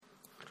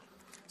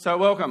So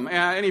welcome.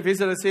 Any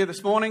visitors here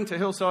this morning to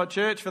Hillside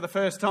Church for the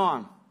first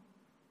time?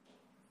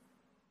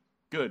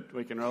 Good,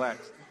 we can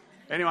relax.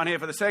 Anyone here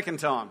for the second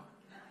time?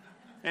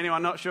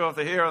 Anyone not sure if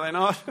they're here or they're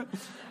not?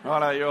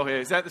 Righto, you're here.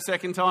 Is that the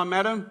second time,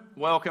 madam?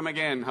 Welcome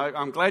again.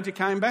 I'm glad you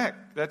came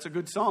back. That's a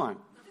good sign.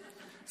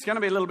 It's going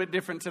to be a little bit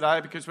different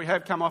today because we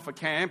have come off a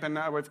camp and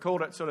we've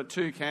called it sort of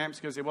two camps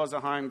because there was a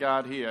home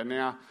guard here.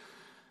 Now,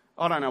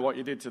 I don't know what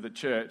you did to the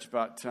church,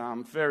 but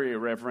very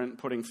irreverent,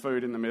 putting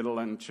food in the middle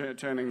and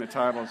turning the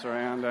tables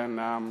around. And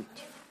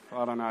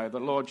I don't know, the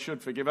Lord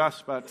should forgive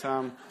us. But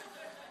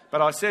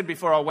I said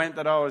before I went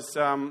that I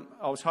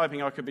was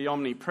hoping I could be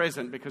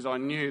omnipresent because I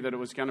knew that it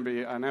was going to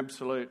be an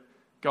absolute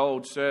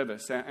gold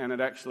service, and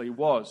it actually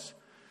was.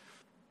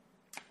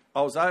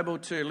 I was able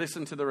to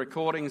listen to the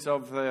recordings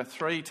of the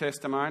three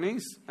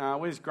testimonies.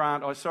 Where's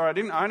Grant? I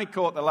only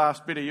caught the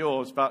last bit of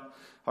yours, but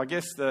I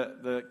guess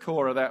the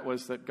core of that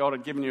was that God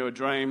had given you a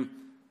dream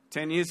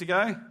 10 years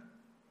ago?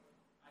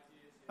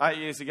 8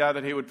 years ago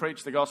that he would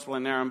preach the gospel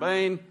in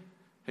Narrabeen.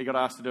 He got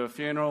asked to do a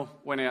funeral,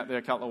 went out there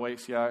a couple of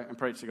weeks ago and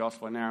preached the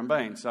gospel in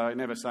Narrabeen. So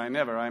never say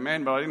never,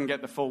 amen. But I didn't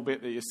get the full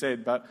bit that you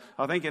said. But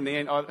I think in the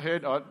end,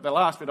 the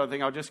last bit, I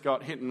think I just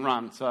got hit and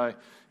run. So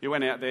you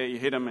went out there, you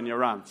hit them and you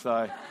run.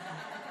 So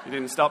you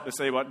didn't stop to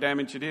see what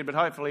damage you did. But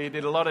hopefully you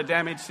did a lot of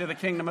damage to the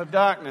kingdom of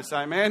darkness,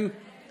 amen.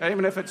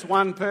 Even if it's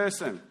one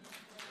person.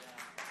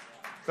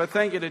 But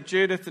thank you to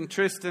Judith and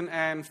Tristan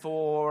and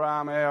for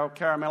our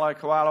Caramello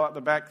Koala up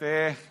the back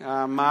there.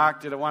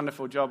 Mark did a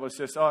wonderful job.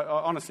 I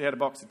honestly had a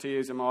box of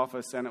tears in my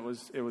office and it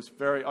was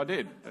very... I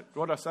did.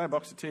 What did I say?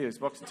 Box of tears,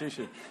 box of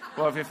tissue.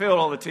 Well, if you filled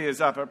all the tears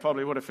up, it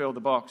probably would have filled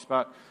the box.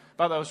 But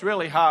it was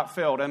really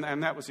heartfelt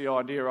and that was the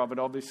idea of it,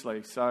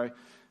 obviously. So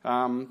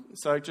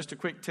just a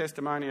quick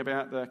testimony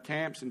about the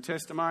camps and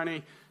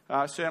testimony.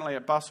 Certainly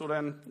at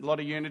Busselton, a lot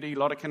of unity, a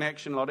lot of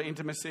connection, a lot of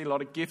intimacy, a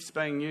lot of gifts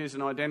being used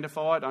and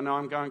identified. I know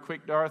I'm going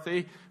quick, Dorothy.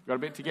 We've got a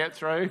bit to get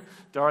through.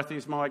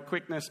 Dorothy's my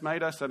quickness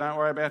meter, so don't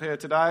worry about her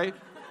today.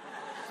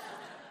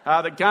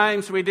 The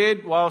games we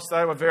did, whilst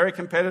they were very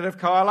competitive,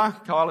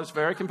 Kyla's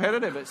very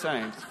competitive, it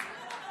seems.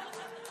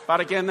 But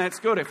again, that's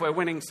good. If we're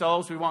winning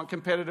souls, we want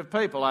competitive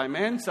people,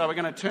 amen? So we're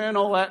going to turn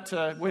all that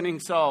to winning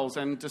souls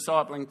and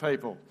discipling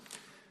people.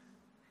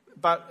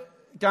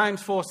 But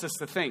games force us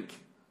to think.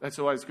 That's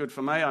always good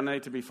for me. I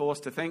need to be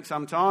forced to think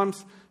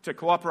sometimes, to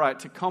cooperate,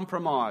 to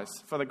compromise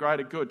for the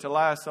greater good, to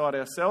lay aside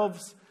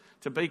ourselves,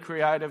 to be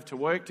creative, to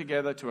work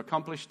together, to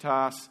accomplish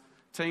tasks,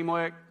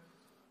 teamwork,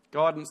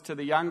 guidance to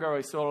the younger.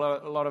 We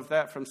saw a lot of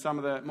that from some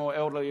of the more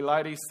elderly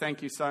ladies.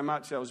 Thank you so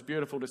much. That was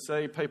beautiful to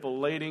see, people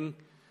leading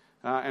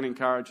and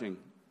encouraging.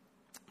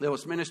 There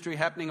was ministry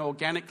happening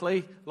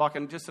organically, like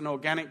just an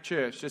organic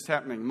church, just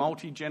happening.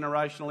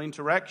 Multi-generational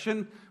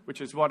interaction,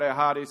 which is what our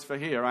heart is for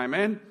here.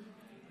 Amen?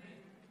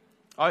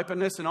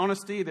 Openness and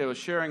honesty, there was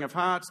sharing of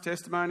hearts,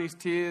 testimonies,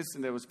 tears,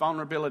 and there was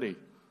vulnerability.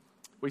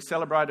 We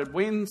celebrated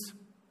wins,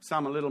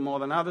 some a little more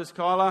than others,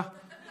 Kyla.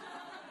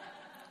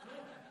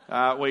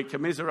 We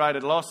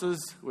commiserated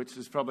losses, which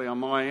is probably on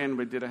my end.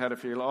 We had a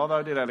few, although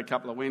I did have a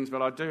couple of wins,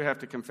 but I do have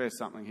to confess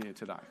something here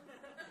today.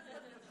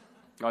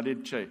 I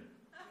did cheat.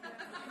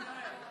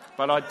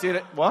 But I did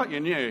it, what?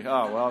 You knew?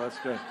 Oh, well, that's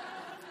good.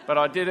 But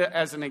I did it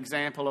as an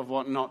example of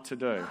what not to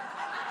do.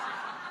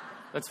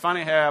 It's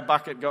funny how our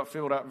bucket got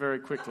filled up very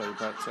quickly,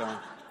 but...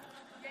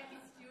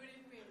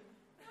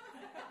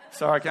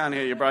 Sorry, I can't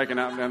hear you breaking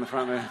up down the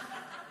front there.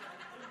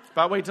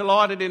 But we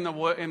delighted in the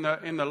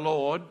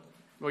Lord.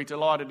 We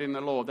delighted in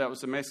the Lord. That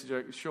was a message,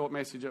 a short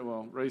message,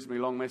 well, reasonably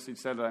long message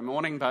Saturday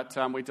morning, but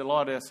we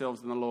delighted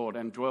ourselves in the Lord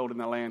and dwelled in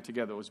the land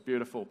together. It was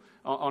beautiful.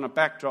 On a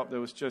backdrop, there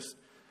was just...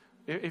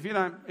 If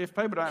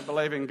people don't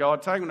believe in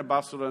God, take them to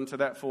Busselton, to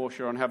that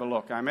foreshore and have a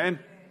look, amen?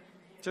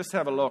 Just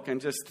have a look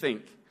and just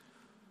think.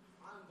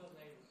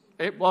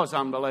 It was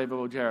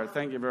unbelievable, Jared.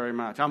 Thank you very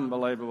much.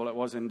 Unbelievable it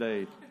was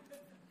indeed.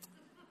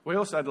 We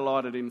also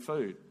delighted in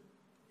food.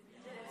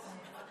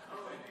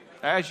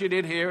 As you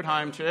did here at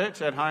home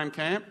church, at home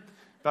camp.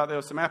 But there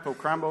was some apple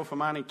crumble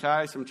from Auntie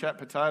Kay, some chat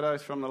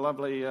potatoes from the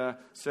lovely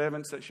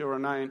servants that shall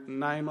remain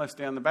nameless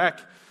down the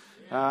back.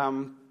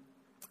 And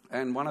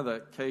one of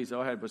the keys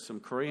I had was some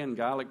Korean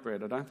garlic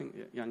bread. I don't think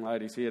young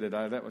ladies here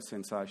today. That was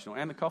sensational.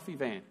 And the coffee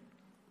van.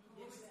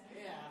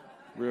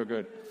 Real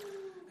good.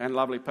 And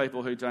lovely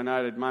people who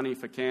donated money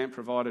for camp,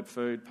 provided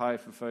food,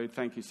 paid for food.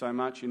 Thank you so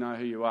much. You know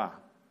who you are.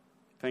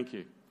 Thank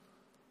you.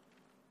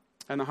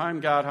 And the Home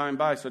Guard home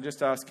base, I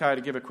just asked Kay to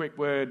give a quick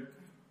word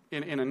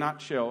in a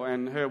nutshell.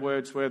 And her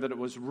words were that it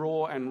was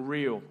raw and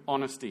real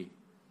honesty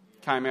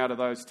came out of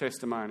those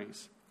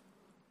testimonies.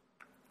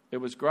 It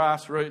was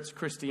grassroots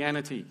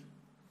Christianity.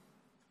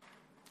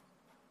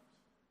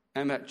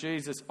 And that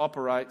Jesus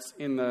operates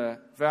in the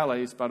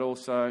valleys but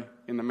also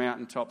in the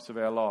mountaintops of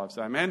our lives.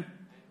 Amen?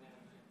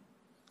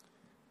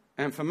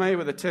 And for me,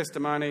 with the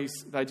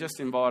testimonies, they just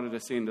invited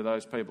us into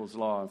those people's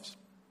lives.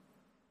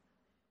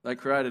 They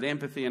created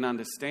empathy and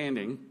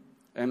understanding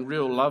and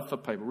real love for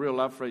people, real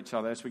love for each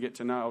other as we get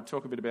to know. I'll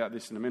talk a bit about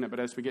this in a minute,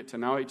 but as we get to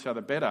know each other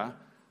better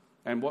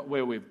and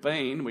where we've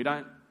been, we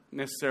don't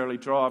necessarily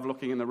drive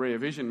looking in the rear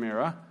vision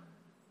mirror.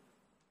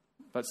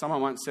 But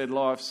someone once said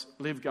life's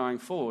lived going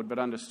forward but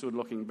understood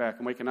looking back.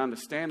 And we can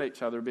understand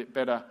each other a bit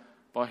better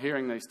by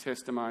hearing these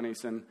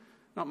testimonies and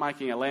not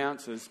making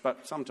allowances,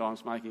 but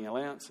sometimes making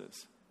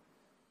allowances.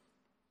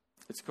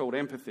 It's called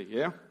empathy,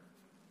 yeah?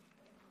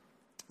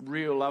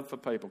 Real love for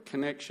people,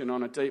 connection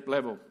on a deep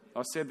level.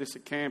 I said this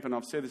at camp and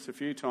I've said this a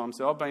few times.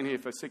 So I've been here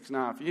for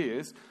 6.5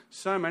 years.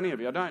 So many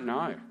of you I don't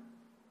know.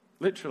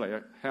 Literally,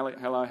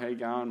 hello, how you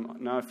going? I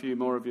know a few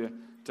more of you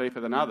deeper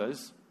than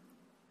others.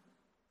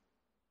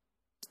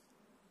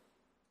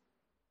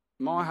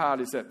 My heart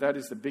is that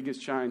is the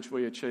biggest change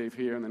we achieve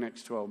here in the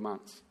next 12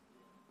 months.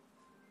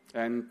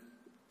 And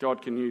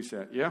God can use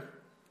that, yeah?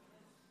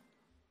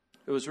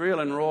 It was real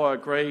and raw, I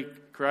agree,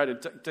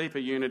 created deeper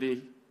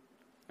unity,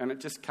 and it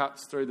just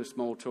cuts through the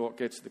small talk,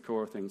 gets to the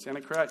core of things, and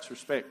it creates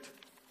respect.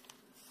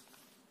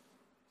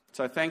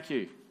 So thank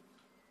you,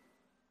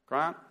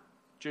 Grant,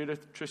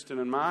 Judith, Tristan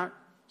and Mark.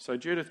 So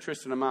Judith,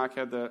 Tristan and Mark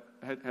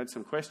had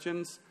some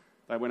questions.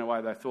 They went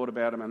away, they thought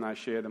about them and they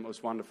shared them. It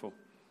was wonderful.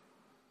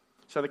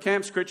 So the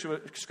camp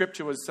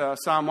scripture was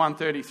Psalm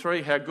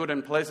 133, how good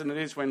and pleasant it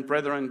is when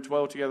brethren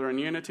dwell together in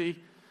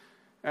unity.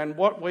 And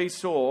what we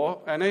saw,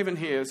 and even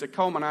here, is a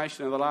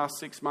culmination of the last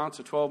 6 months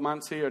or 12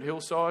 months here at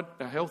Hillside,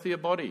 a healthier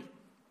body.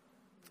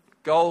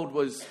 Gold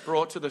was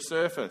brought to the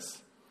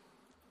surface.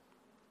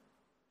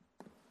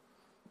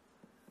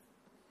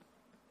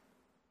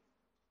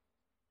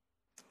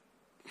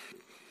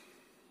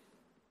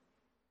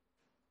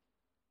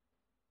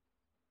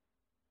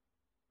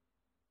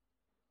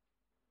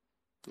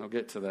 I'll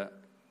get to that.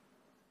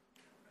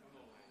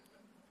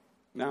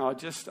 No,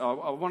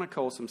 I want to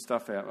call some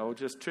stuff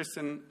out.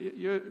 Tristan,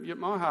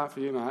 my heart for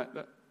you, mate,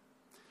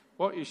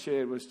 what you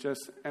shared was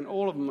just, and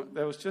all of them,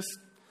 there was just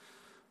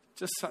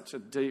such a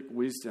deep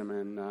wisdom,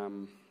 and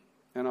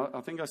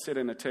I think I said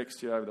in a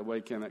text to you over the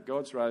weekend that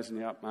God's raising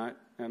you up, mate,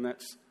 and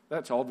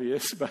that's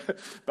obvious,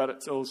 but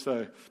it's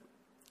also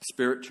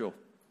spiritual.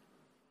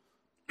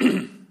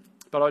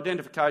 But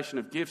identification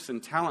of gifts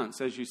and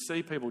talents, as you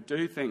see people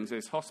do things,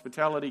 there's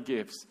hospitality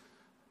gifts.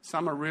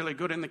 Some are really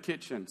good in the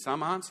kitchen,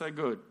 some aren't so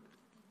good.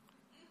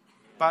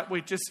 But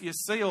you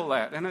see all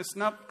that, and it's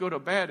not good or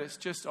bad, it's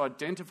just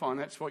identifying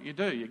that's what you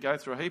do. You go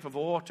through a heap of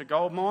ore to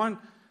gold mine,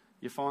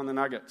 you find the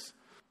nuggets.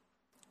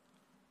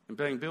 And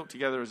being built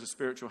together as a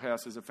spiritual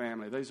house, as a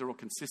family, these are all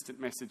consistent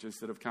messages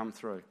that have come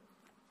through.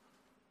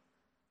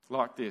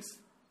 Like this,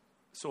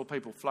 saw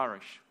people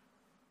flourish.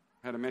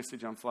 Had a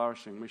message on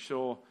flourishing. We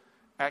saw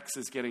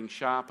axes getting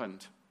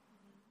sharpened.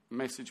 A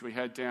message we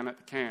had down at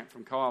the camp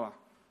from Kyla.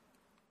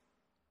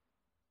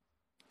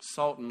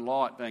 Salt and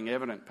light being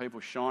evident, people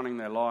shining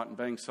their light and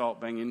being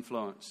salt, being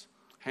influence.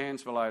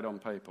 Hands were laid on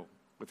people.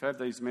 We've had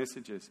these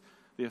messages.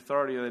 The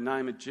authority of the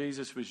name of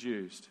Jesus was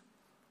used.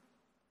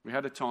 We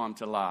had a time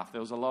to laugh.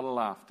 There was a lot of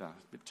laughter.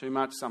 A bit too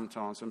much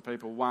sometimes when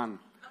people won.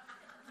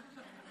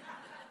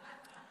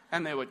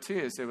 And there were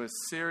tears. There was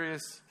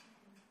serious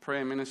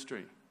prayer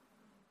ministry.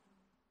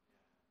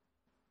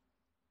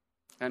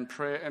 And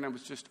prayer, and it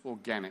was just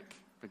organic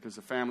because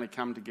the family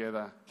come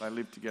together, they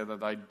lived together,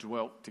 they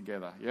dwelt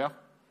together, yeah?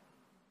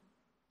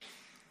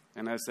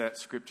 And as that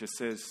scripture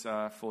says,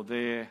 for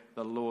there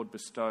the Lord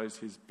bestows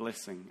his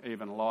blessing,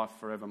 even life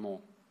forevermore.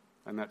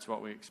 And that's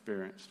what we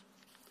experienced.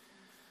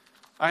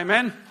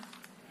 Amen?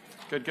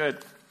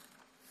 Good.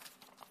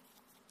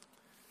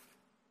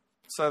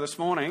 So this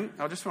morning,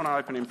 I just want to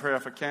open in prayer.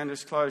 If I can,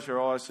 just close your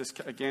eyes,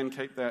 just again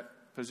keep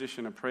that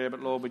position of prayer.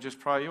 But Lord, we just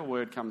pray your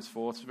word comes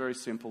forth. It's very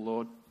simple,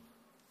 Lord.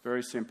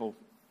 Very simple.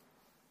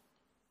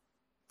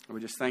 And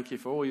we just thank you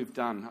for all you've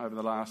done over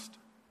the last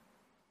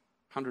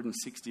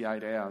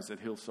 168 hours at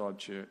Hillside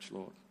Church,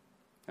 Lord.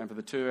 And for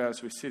the 2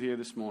 hours we sit here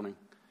this morning,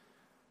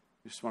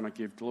 we just want to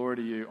give glory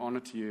to you, honour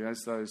to you,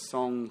 as those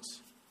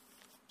songs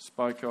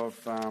spoke of,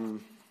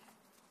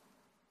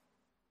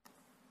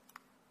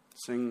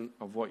 sing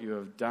of what you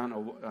have done,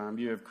 or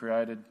you have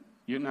created.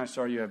 You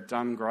have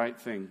done great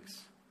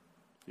things.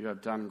 You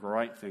have done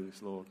great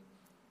things, Lord.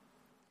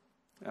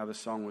 Our other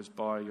song was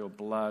by your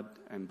blood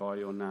and by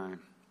your name.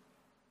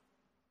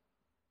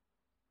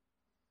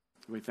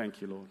 We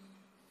thank you, Lord.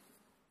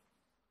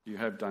 You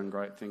have done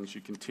great things.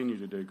 You continue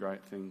to do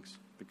great things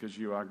because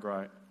you are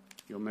great.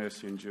 Your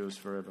mercy endures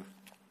forever.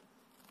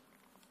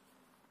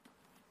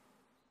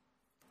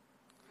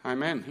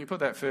 Amen. You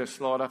put that first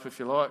slide up if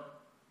you like.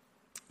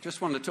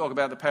 Just wanted to talk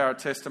about the power of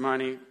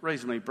testimony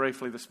reasonably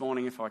briefly this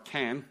morning if I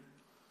can.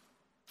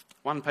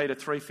 1 Peter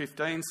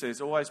 3:15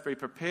 says, always be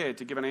prepared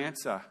to give an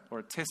answer or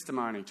a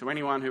testimony to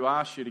anyone who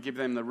asks you to give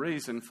them the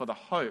reason for the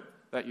hope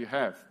that you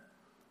have.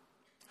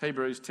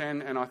 Hebrews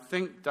 10, and I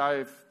think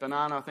Dave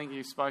Banana, I think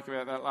you spoke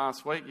about that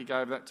last week. You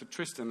gave that to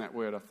Tristan, that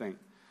word, I think.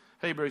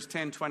 Hebrews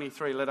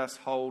 10:23, let us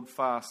hold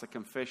fast the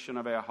confession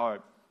of our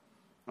hope.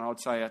 And I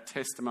would say a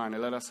testimony.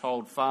 Let us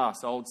hold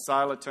fast. Old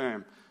sailor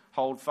term,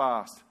 hold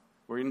fast.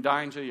 We're in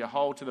danger, you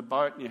hold to the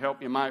boat and you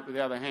help your mate with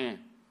the other hand.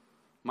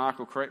 Mark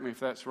will correct me if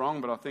that's wrong,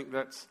 but I think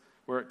that's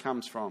where it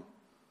comes from.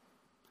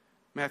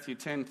 Matthew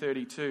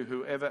 10:32,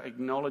 whoever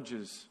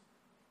acknowledges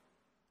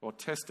or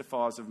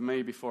testifies of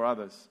me before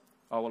others,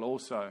 I will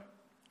also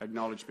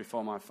acknowledged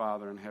before my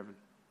Father in heaven.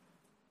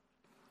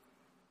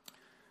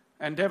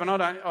 And Devon,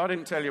 I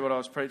didn't tell you what I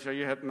was preaching.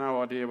 You had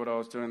no idea what I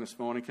was doing this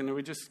morning. Can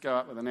we just go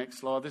up with the next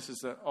slide? This is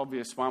the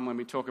obvious one when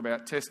we talk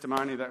about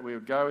testimony that we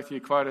would go with. You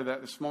quoted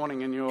that this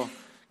morning in your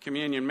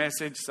communion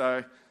message,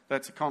 so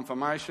that's a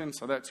confirmation,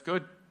 so that's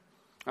good.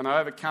 And I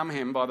overcome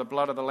him by the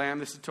blood of the Lamb.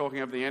 This is talking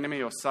of the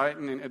enemy or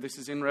Satan. This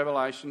is in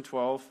Revelation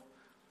 12.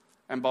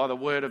 And by the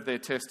word of their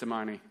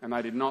testimony. And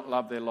they did not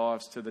love their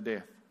lives to the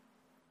death.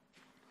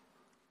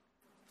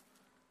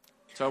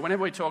 So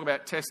whenever we talk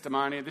about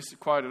testimony, this is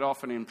quoted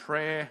often in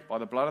prayer, by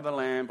the blood of the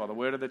Lamb, by the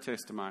word of the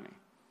testimony.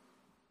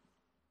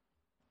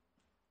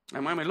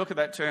 And when we look at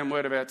that term,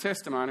 word of our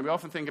testimony, we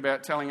often think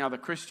about telling other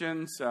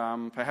Christians,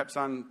 perhaps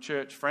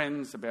unchurched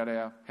friends,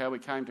 about how we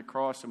came to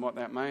Christ and what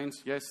that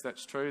means. Yes,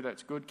 that's true,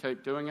 that's good,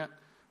 keep doing it.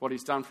 What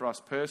he's done for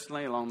us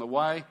personally along the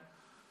way.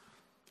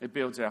 It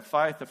builds our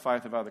faith, the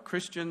faith of other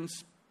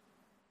Christians,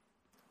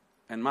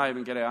 and may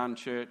even get our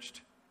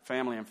unchurched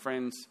family and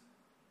friends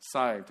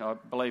saved. I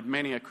believe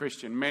many are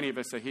Christian. Many of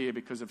us are here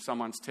because of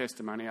someone's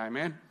testimony.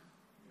 Amen?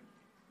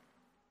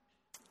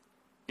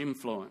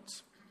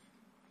 Influence.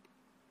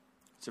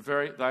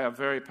 They are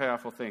very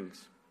powerful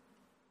things.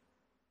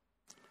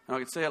 And I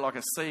can see it like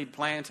a seed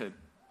planted.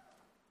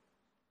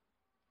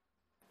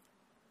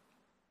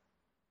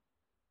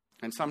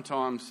 And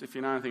sometimes, if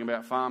you know anything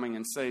about farming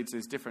and seeds,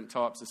 there's different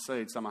types of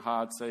seeds. Some are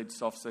hard seeds,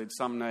 soft seeds.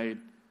 Some need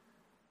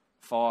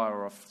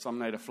fire, or some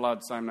need a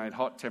flood. Some need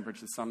hot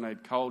temperatures. Some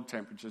need cold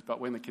temperatures.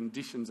 But when the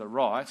conditions are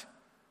right,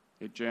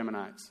 it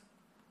germinates.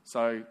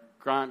 So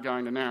Grant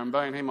going to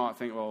Narrabeen, he might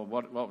think, well,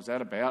 what was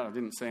that about? I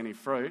didn't see any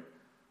fruit.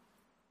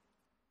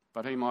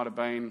 But he might have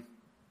been,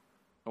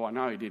 oh, I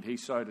know he did. He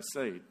sowed a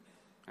seed.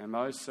 And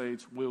those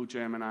seeds will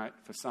germinate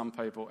for some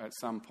people at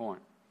some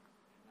point.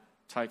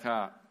 Take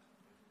heart.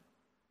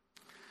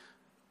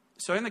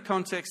 So in the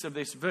context of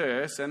this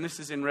verse, and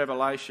this is in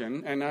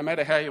Revelation, and no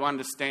matter how you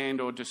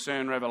understand or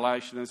discern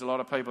Revelation, there's a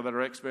lot of people that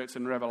are experts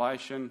in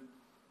Revelation.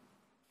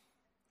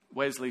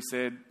 Wesley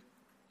said,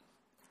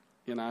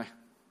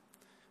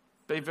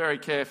 be very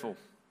careful.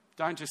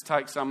 Don't just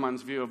take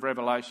someone's view of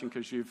Revelation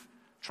because you've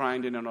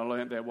trained in it or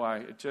learnt their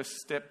way. Just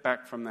step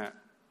back from that,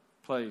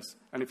 please.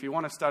 And if you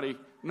want to study,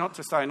 not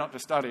to say not to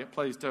study it,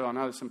 please do. I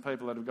know there's some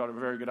people that have got a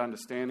very good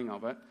understanding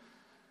of it.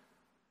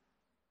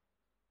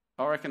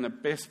 I reckon the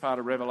best part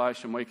of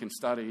Revelation we can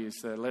study is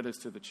the letters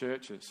to the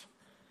churches.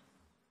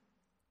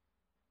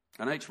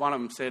 And each one of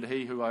them said,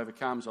 he who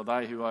overcomes, or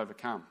they who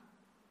overcome.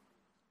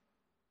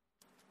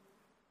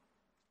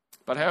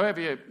 But however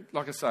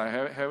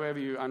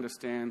you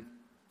understand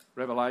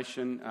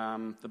Revelation,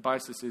 the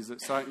basis is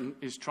that Satan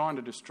is trying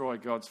to destroy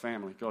God's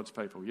family, God's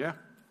people, yeah?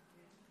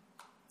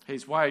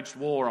 He's waged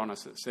war on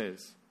us, it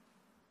says.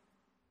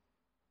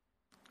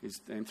 He's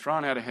been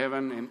thrown out of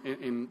heaven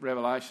in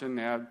Revelation.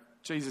 Now,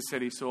 Jesus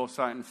said he saw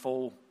Satan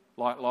fall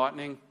like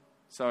lightning.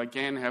 So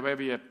again,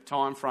 however you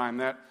time frame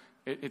that,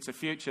 it's a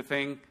future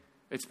thing,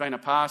 it's been a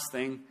past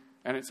thing,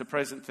 and it's a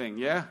present thing,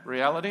 yeah?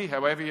 Reality,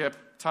 however you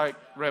take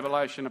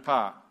Revelation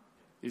apart.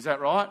 Is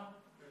that right?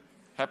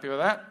 Happy with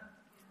that?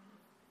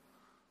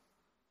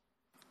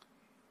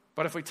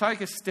 But if we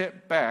take a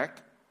step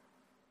back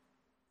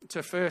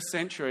to first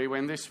century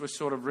when this was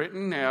sort of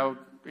written, now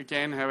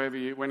again,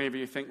 whenever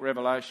you think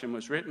Revelation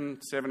was written,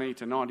 70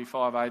 to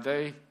 95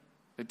 AD,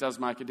 it does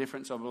make a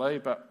difference, I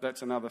believe, but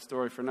that's another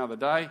story for another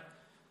day.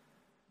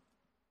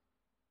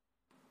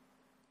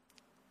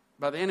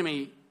 But the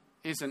enemy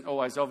isn't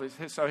always obvious.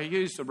 So he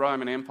used the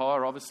Roman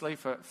Empire, obviously,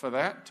 for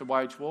that, to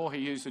wage war. He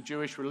used the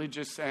Jewish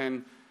religious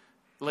and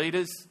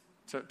leaders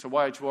to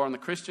wage war on the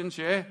Christians,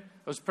 yeah?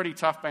 It was pretty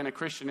tough being a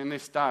Christian in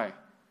this day.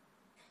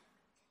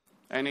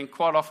 And in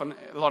quite often,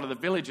 a lot of the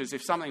villages,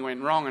 if something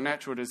went wrong, a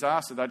natural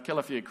disaster, they'd kill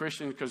a few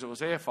Christians because it was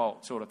their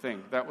fault, sort of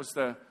thing. That was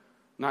the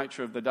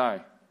nature of the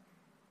day.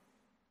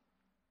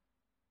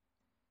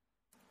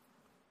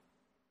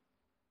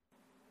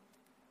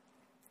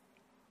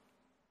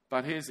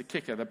 But here's the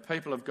kicker. The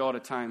people of God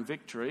attain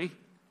victory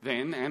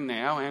then and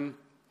now and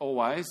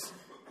always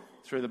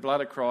through the blood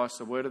of Christ,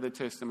 the word of the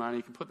testimony.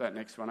 You can put that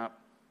next one up.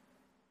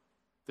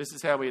 This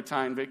is how we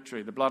attain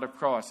victory, the blood of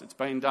Christ. It's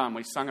been done.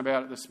 We sung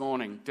about it this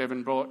morning.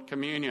 Devon brought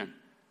communion.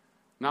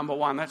 Number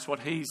one, that's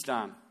what he's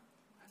done.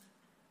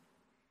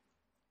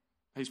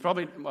 He's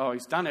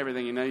done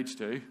everything he needs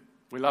to.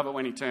 We love it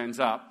when he turns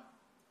up.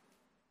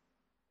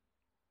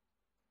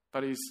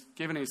 But he's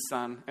given his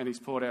son and he's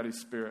poured out his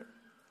spirit.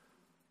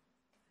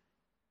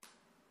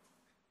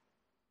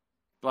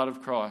 Blood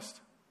of Christ.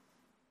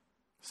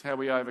 It's how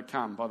we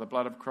overcome, by the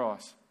blood of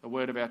Christ, the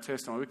word of our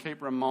testimony. We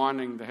keep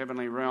reminding the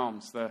heavenly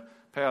realms, the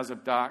powers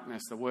of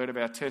darkness, the word of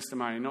our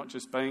testimony, not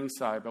just being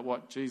saved, but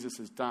what Jesus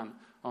has done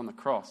on the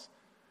cross.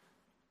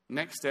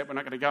 Next step, we're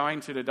not going to go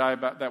into today,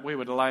 but that we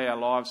would lay our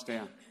lives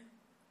down.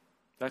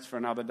 That's for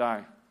another day.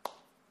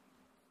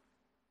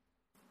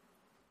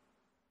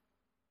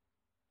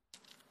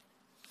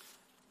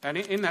 And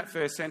in that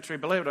first century,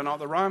 believe it or not,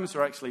 the Romans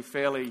were actually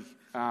fairly...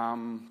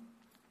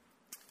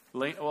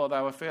 they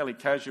were fairly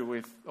casual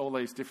with all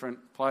these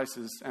different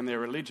places and their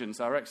religions.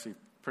 They were actually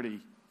pretty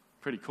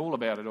pretty cool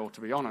about it all,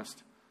 to be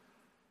honest.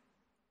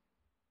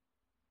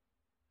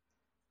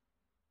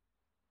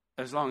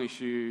 As long as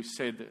you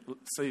said that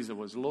Caesar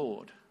was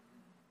Lord.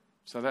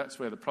 So that's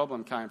where the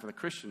problem came for the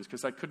Christians,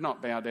 because they could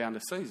not bow down to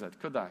Caesar,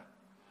 could they?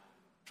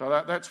 So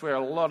that's where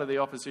a lot of the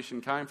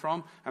opposition came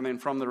from. And then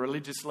from the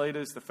religious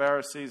leaders, the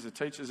Pharisees, the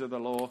teachers of the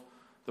law,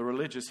 the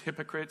religious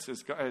hypocrites,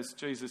 as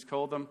Jesus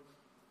called them.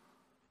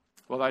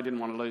 Well, they didn't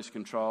want to lose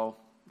control.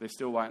 They're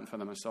still waiting for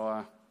the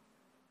Messiah.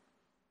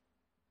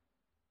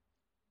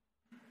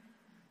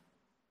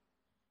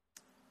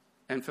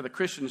 And for the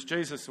Christians,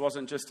 Jesus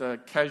wasn't just a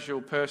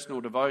casual personal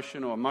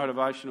devotion or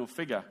motivational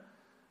figure.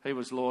 He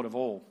was Lord of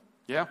all.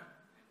 Yeah?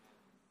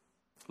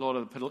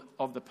 Lord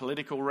of the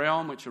political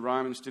realm, which the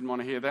Romans didn't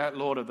want to hear that.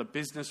 Lord of the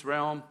business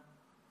realm.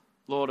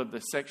 Lord of the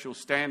sexual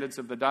standards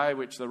of the day,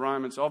 which the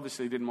Romans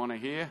obviously didn't want to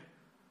hear.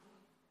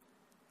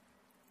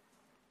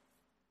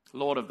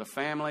 Lord of the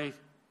family.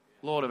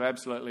 Lord of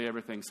absolutely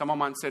everything. Someone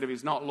once said if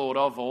he's not Lord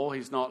of all,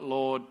 he's not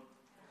Lord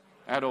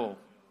at all.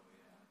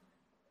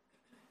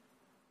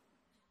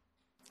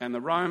 And the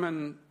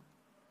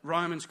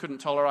Romans couldn't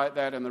tolerate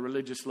that, and the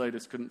religious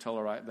leaders couldn't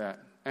tolerate that.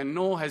 And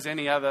nor has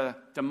any other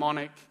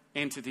demonic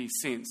entity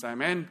since.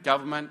 Amen?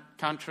 Government,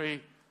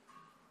 country,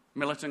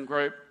 militant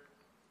group,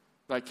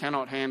 they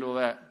cannot handle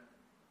that.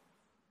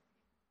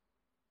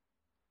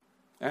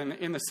 And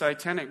in the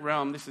satanic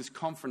realm, this is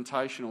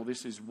confrontational,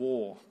 this is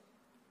war.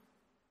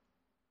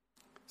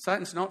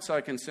 Satan's not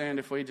so concerned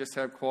if we just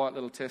have quiet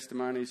little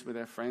testimonies with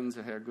our friends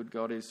of how good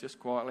God is, just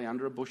quietly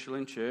under a bushel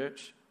in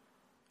church.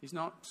 He's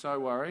not so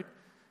worried.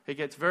 He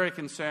gets very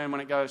concerned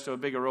when it goes to a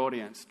bigger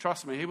audience.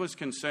 Trust me, he was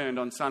concerned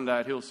on Sunday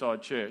at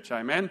Hillside Church.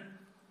 Amen?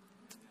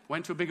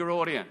 Went to a bigger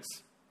audience.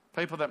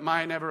 People that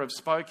may never have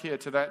spoke here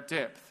to that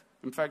depth.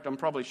 In fact, I'm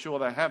probably sure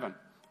they haven't.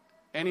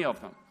 Any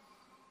of them.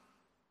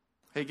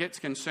 He gets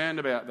concerned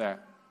about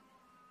that.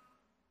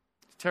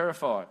 He's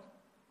terrified.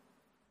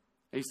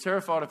 He's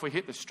terrified if we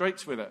hit the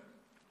streets with it.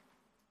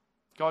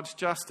 God's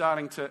just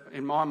starting to,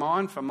 in my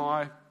mind, for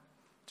my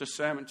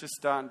discernment, just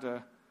starting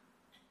to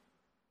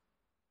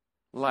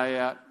lay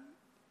out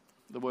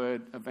the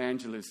word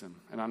evangelism.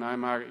 And I know,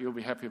 Margaret, you'll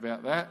be happy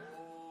about that.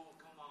 Oh,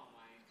 come on,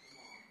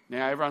 mate.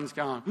 Now everyone's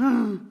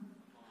going,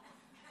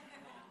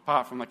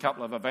 apart from a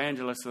couple of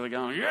evangelists that are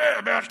going, yeah,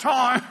 about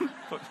time.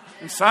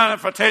 Been saying it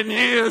for 10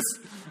 years.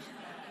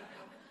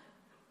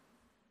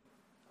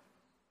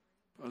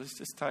 Well, let's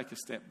just take a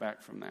step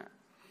back from that.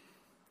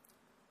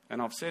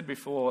 And I've said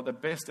before, the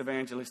best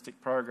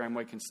evangelistic program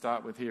we can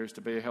start with here is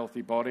to be a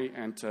healthy body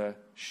and to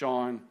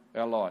shine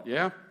our light,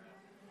 yeah?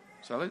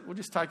 So we'll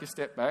just take a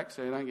step back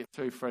so you don't get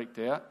too freaked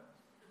out.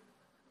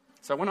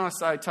 So when I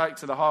say take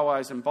to the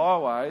highways and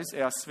byways,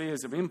 our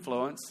spheres of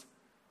influence,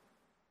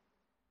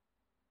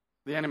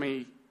 the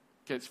enemy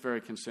gets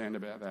very concerned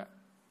about that.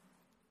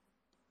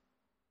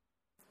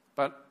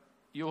 But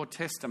your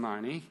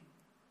testimony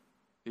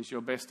is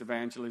your best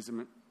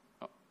evangelism,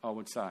 I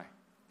would say.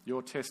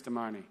 Your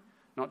testimony,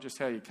 not just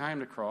how you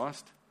came to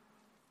Christ,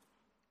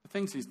 the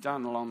things he's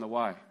done along the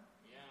way.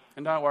 Yeah.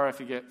 And don't worry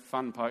if you get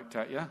fun poked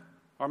at you.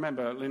 I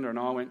remember Linda and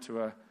I went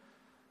to a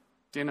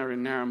dinner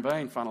in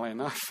Narrabeen, funnily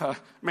enough,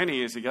 many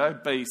years ago,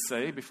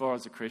 BC, before I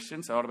was a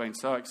Christian. So I'd have been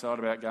so excited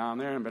about going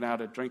there and been able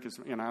to drink,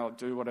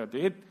 do what I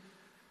did.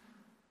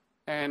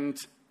 And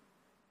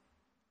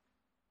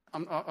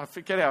I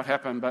forget how it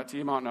happened, but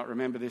you might not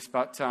remember this,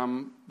 but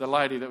the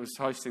lady that was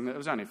hosting, there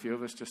was only a few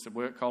of us, just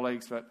work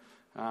colleagues, but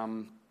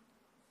I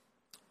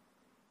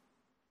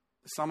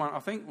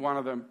think one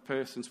of the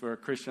persons were a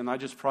Christian. They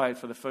just prayed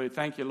for the food.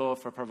 Thank you, Lord,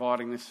 for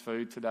providing this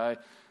food today.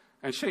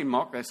 And she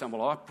mocked. They said,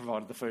 well, I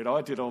provided the food.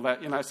 I did all that.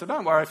 So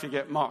don't worry if you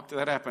get mocked.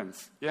 That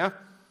happens. Yeah?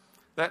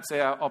 That's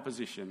our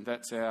opposition.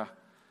 That's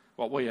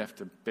what we have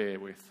to bear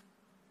with.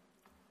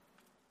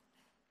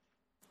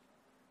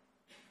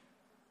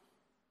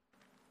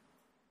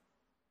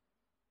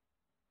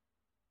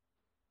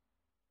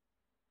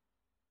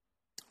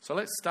 So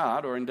let's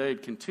start, or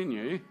indeed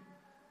continue,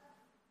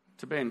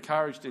 to be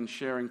encouraged in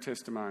sharing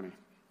testimony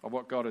of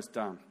what God has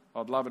done.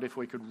 I'd love it if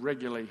we could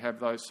regularly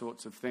have those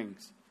sorts of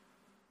things.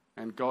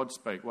 And God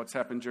speak, what's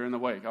happened during the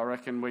week. I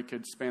reckon we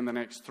could spend the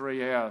next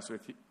 3 hours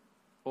with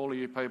all of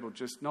you people,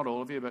 just not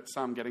all of you, but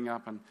some getting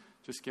up and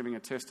just giving a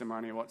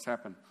testimony of what's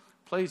happened.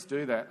 Please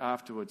do that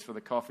afterwards for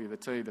the coffee, the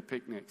tea, the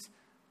picnics.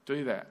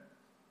 Do that.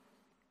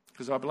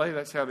 Because I believe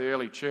that's how the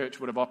early church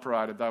would have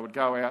operated. They would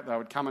go out, they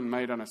would come and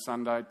meet on a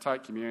Sunday,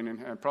 take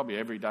communion, and probably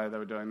every day they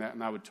were doing that,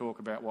 and they would talk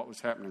about what was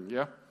happening,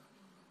 yeah?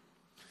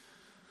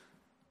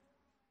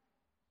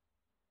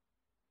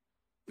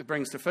 It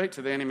brings defeat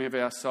to the enemy of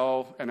our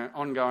soul and an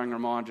ongoing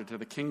reminder to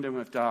the kingdom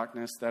of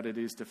darkness that it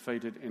is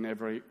defeated in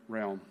every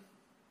realm.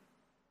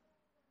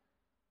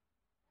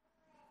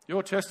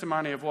 Your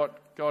testimony of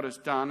what God has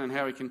done and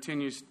how he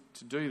continues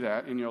to do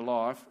that in your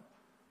life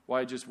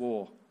wages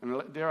war.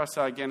 And dare I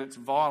say again, it's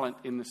violent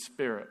in the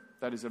spirit.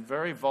 That is a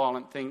very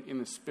violent thing in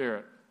the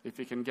spirit, if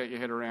you can get your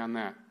head around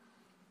that.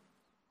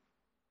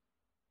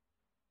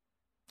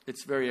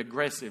 It's very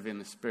aggressive in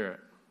the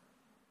spirit.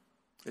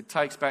 It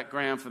takes back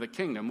ground for the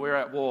kingdom. We're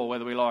at war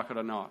whether we like it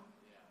or not.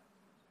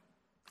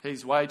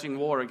 He's waging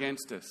war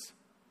against us.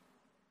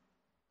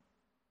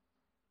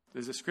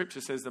 There's a scripture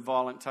that says the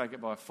violent take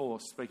it by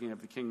force, speaking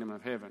of the kingdom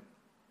of heaven.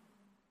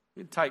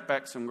 You take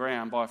back some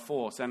ground by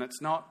force, and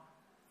it's not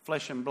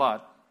flesh and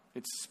blood,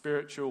 it's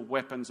spiritual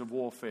weapons of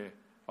warfare,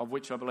 of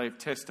which I believe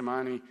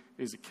testimony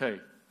is a key.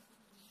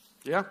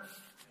 Yeah?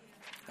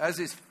 As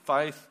is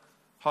faith,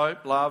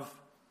 hope, love.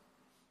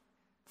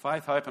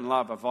 Faith, hope and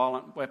love are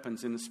violent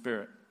weapons in the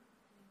Spirit.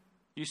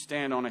 You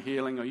stand on a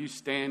healing or you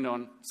stand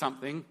on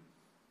something,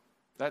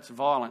 that's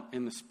violent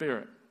in the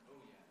Spirit.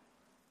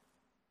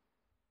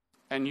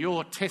 And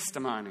your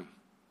testimony,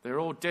 they're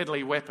all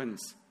deadly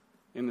weapons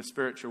in the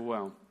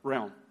spiritual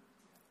realm.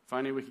 If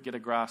only we could get a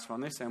grasp on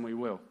this, and we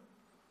will.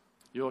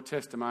 Your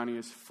testimony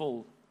is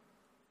full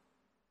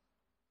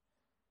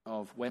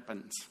of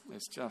weapons.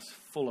 It's just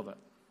full of it.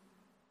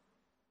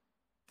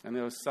 And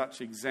there were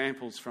such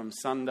examples from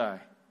Sunday.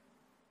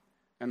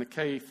 And the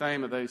key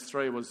theme of these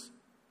three was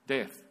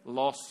death,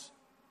 loss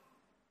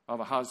of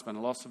a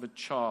husband, loss of a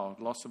child,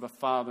 loss of a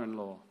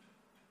father-in-law.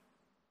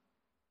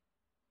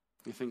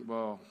 You think,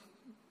 well,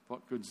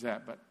 what good's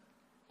that? But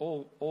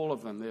all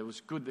of them, there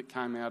was good that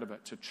came out of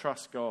it, to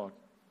trust God.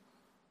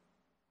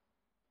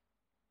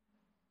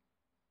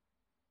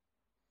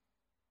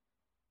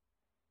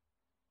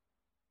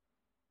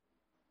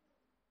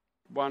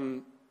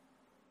 One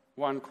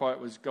quote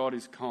was, God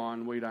is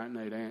kind, we don't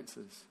need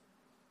answers.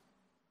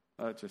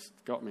 That just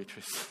got me,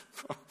 Tristan.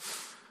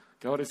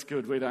 God is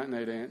good, we don't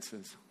need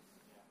answers.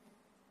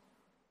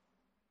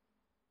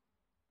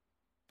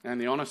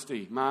 And the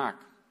honesty, Mark,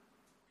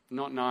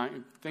 not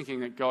knowing,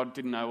 thinking that God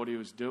didn't know what he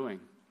was doing.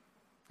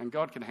 And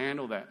God can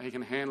handle that. He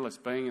can handle us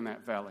being in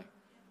that valley.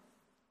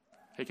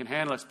 He can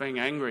handle us being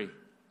angry.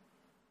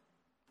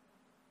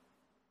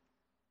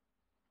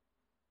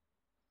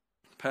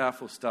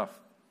 Powerful stuff.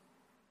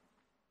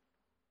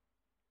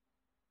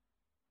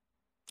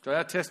 So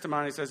our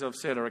testimonies, as I've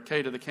said, are a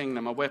key to the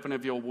kingdom, a weapon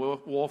of your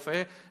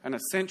warfare, an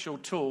essential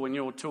tool in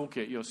your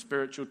toolkit, your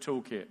spiritual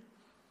toolkit.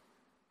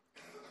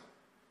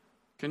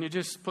 Can you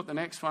just put the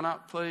next one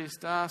up, please,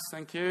 Das?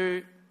 Thank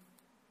you.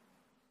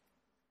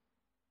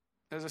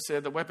 As I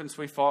said, the weapons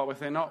we fight with,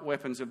 they're not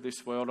weapons of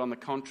this world. On the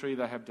contrary,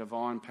 they have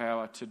divine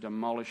power to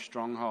demolish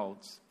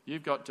strongholds.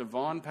 You've got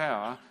divine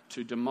power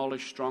to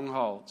demolish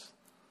strongholds.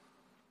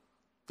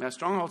 Now,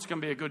 strongholds can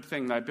be a good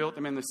thing. They built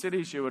them in the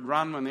cities. You would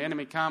run when the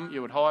enemy come.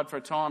 You would hide for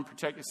a time,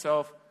 protect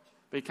yourself,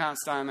 but you can't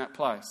stay in that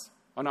place.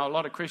 I know a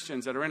lot of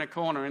Christians that are in a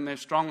corner in their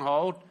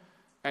stronghold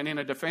and in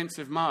a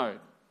defensive mode.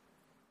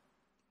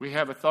 We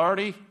have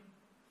authority,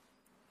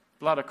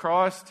 blood of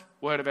Christ,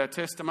 word of our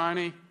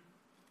testimony.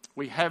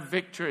 We have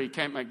victory,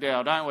 Kent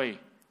McDowell, don't we?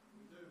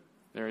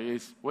 There he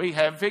is. We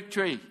have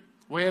victory.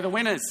 We're the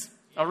winners.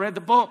 I read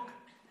the book.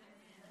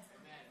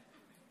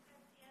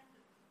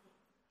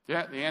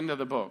 Yeah, at the end of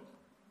the book.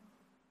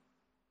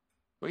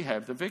 We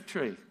have the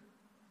victory.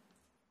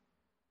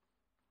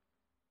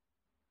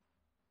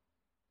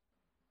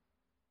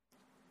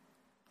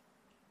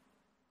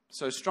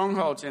 So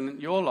strongholds in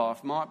your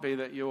life might be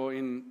that you're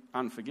in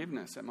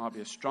unforgiveness. It might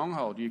be a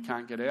stronghold you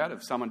can't get out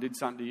of. Someone did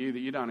something to you that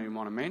you don't even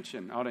want to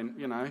mention.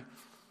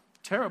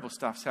 Terrible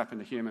stuff's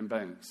happened to human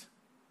beings.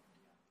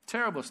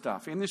 Terrible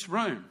stuff in this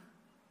room.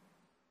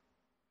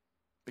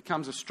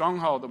 Becomes a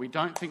stronghold that we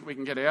don't think we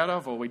can get out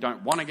of, or we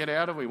don't want to get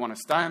out of. We want to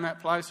stay in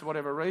that place for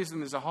whatever reason.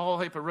 There's a whole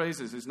heap of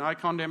reasons. There's no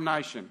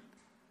condemnation.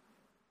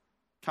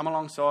 Come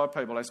alongside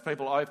people. As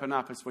people open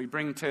up, as we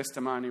bring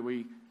testimony,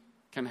 we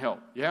can help.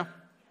 Yeah?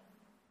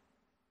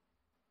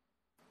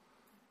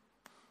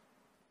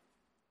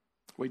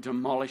 We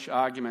demolish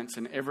arguments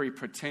and every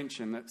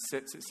pretension that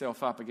sets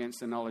itself up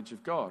against the knowledge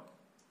of God.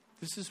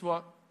 This is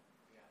what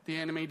the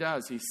enemy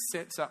does. He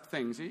sets up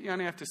things. You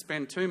only have to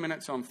spend 2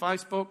 minutes on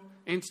Facebook,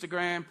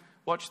 Instagram,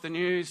 watch the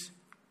news.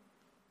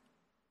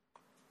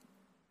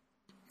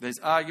 There's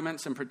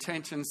arguments and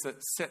pretensions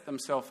that set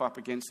themselves up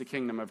against the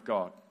kingdom of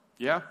God.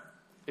 Yeah?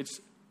 It's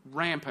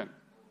rampant.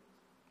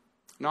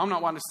 Now, I'm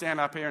not one to stand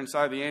up here and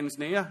say the end's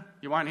near.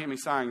 You won't hear me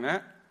saying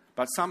that.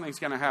 But something's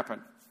going to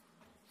happen.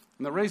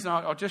 And the reason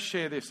I'll just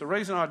share this. The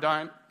reason I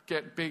don't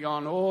get big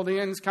on, the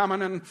end's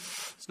coming and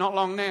it's not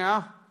long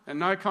now, and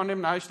no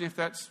condemnation if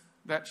that's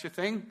your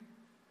thing.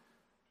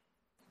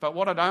 But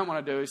what I don't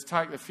want to do is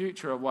take the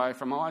future away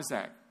from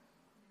Isaac.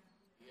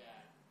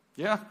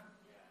 Yeah?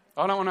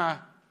 I don't want to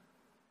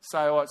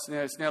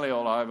say, it's nearly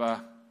all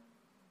over.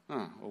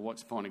 Oh, well,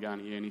 what's the point of going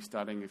to uni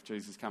studying if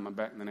Jesus is coming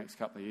back in the next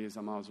couple of years?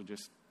 I might as well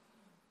just...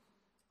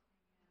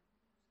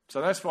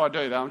 So that's why I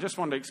do that. I just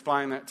wanted to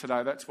explain that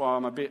today. That's why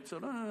I'm a bit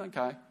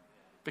okay.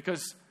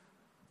 Because...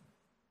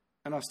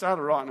 And I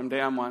started writing them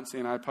down once,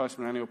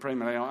 post-millennial,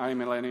 pre-millennial,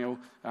 amillennial,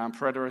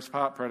 preterist,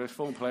 part preterist,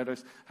 full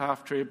preterist,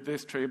 half-trib,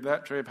 this trib,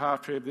 that trib,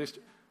 half-trib, this.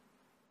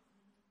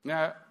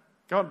 Now,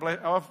 God bless,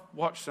 I've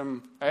watched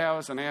some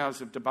hours and hours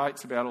of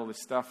debates about all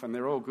this stuff, and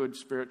they're all good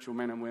spiritual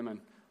men and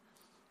women.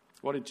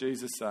 What did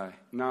Jesus say?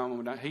 No one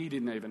would know. He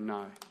didn't even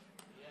know.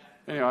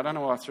 Anyway, I don't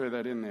know why I threw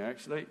that in there,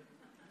 actually.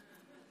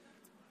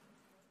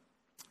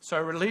 So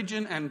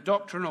religion and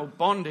doctrinal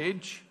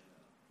bondage...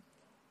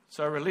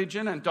 So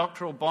religion and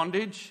doctrinal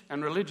bondage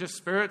and religious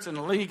spirits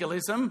and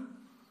legalism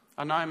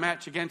are no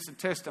match against the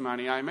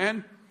testimony.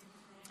 Amen?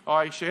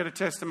 I shared a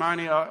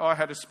testimony. I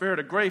had a spirit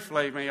of grief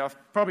leave me. I've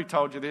probably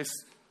told you this.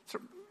 A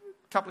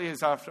couple of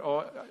years after,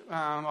 or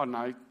I don't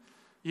know,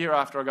 year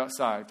after I got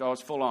saved. I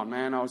was full on,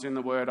 man. I was in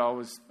the Word. I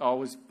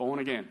was born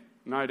again.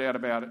 No doubt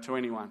about it to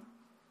anyone.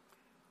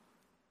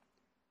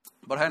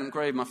 But I hadn't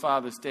grieved my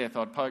father's death.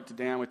 I'd poked it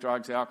down with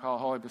drugs, alcohol,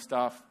 whole heap of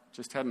stuff.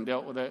 Just hadn't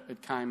dealt with it.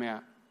 It came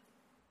out.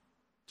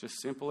 Just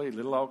simply,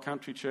 little old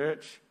country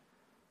church.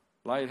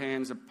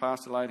 The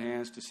pastor laid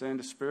hands,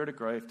 discerned a spirit of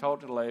grief,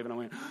 told it to leave, and I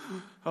went,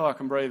 oh, I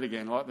can breathe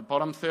again. Like the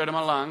bottom third of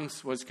my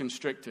lungs was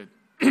constricted.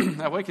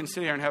 Now, we can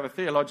sit here and have a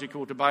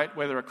theological debate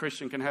whether a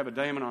Christian can have a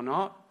demon or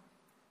not.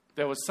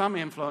 There was some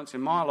influence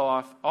in my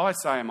life, I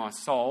say my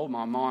soul,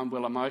 my mind,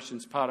 will,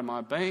 emotions, part of my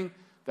being,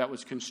 that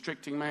was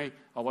constricting me.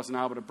 I wasn't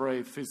able to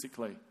breathe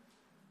physically.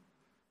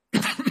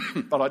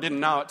 But I didn't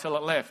know it till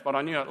it left, but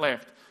I knew it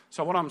left.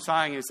 So what I'm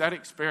saying is that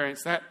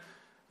experience, that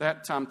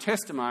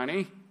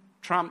testimony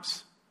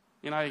trumps,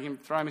 you can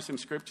throw me some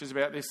scriptures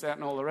about this, that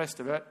and all the rest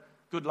of it.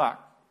 Good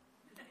luck.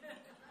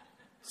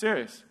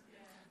 Serious.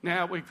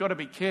 Now, we've got to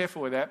be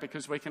careful with that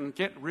because we can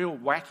get real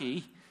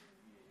wacky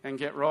and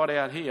get right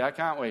out here,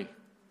 can't we?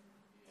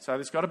 So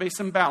there's got to be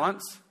some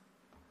balance,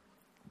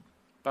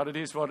 but it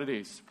is what it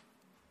is.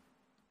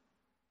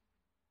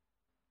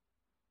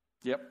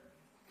 Yep.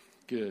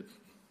 Good.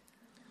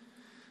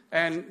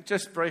 And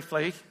just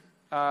briefly,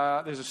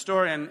 there's a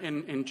story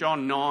in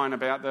John 9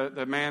 about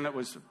the man that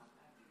was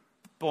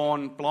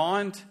born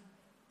blind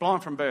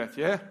from birth,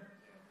 yeah?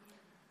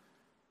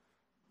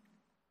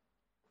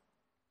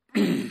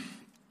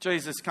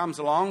 Jesus comes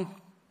along.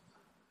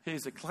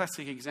 Here's a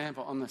classic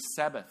example on the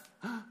Sabbath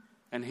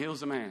and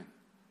heals a man.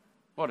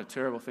 What a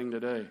terrible thing to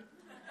do.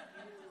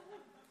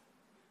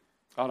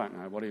 I don't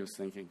know what he was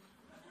thinking.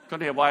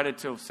 Couldn't he have waited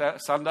till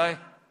Sunday?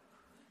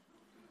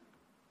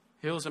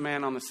 Heals a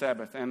man on the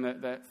Sabbath, and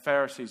the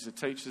Pharisees, the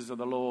teachers of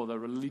the law, the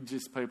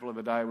religious people of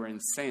the day were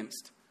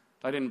incensed.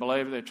 They didn't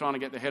believe it. They're trying to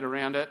get their head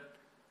around it.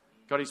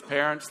 Got his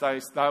parents.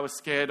 They were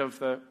scared of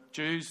the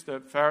Jews,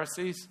 the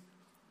Pharisees,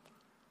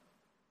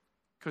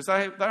 because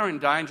they were in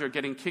danger of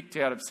getting kicked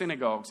out of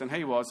synagogues, and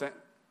he wasn't.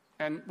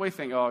 And we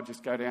think, I'll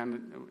just go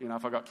down,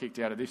 if I got kicked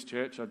out of this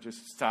church, I'd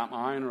just start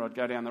my own or I'd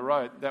go down the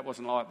road. That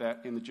wasn't like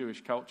that in the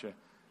Jewish culture.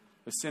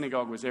 The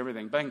synagogue was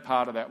everything. Being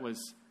part of that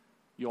was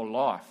your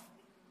life.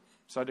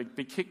 So to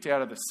be kicked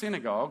out of the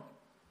synagogue,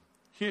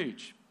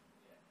 huge.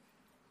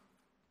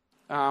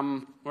 Where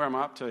am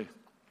I up to?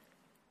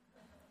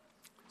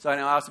 So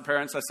now I ask the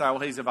parents, they say, well,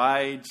 he's of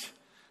age.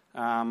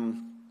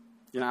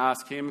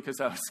 Ask him because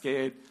they were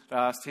scared. They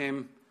asked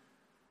him.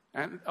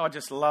 And I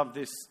just love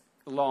this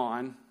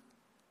line.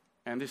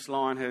 And this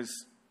line has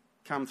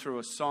come through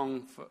a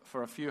song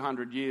for a few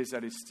hundred years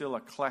that is still a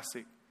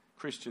classic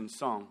Christian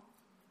song.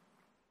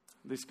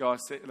 This guy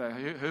said,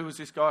 who was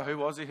this guy? Who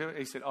was he?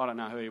 He said, I don't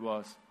know who he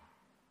was.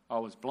 I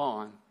was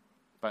blind,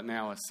 but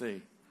now I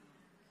see.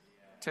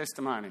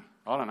 Testimony.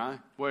 I don't know.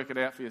 Work it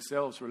out for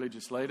yourselves,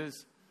 religious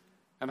leaders.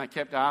 And they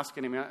kept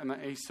asking him, and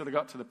he sort of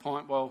got to the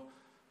point, well,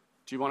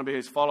 do you want to be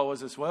his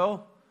followers as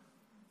well?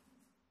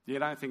 You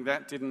don't think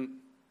that didn't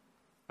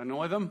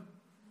annoy them?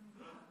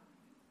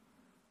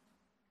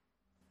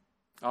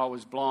 I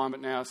was blind, but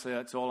now I see.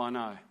 That's all I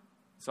know.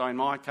 So in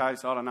my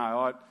case, I don't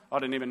know. I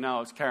didn't even know I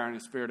was carrying a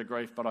spirit of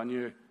grief, but I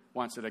knew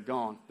once it had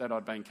gone that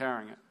I'd been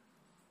carrying it.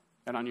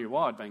 And I knew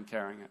why I'd been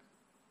carrying it.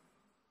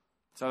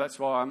 So that's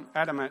why I'm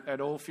adamant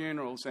at all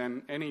funerals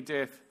and any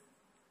death,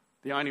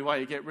 the only way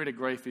you get rid of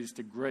grief is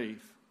to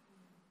grieve.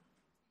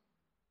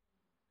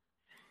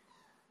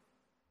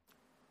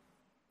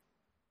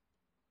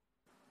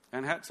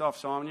 And hats off,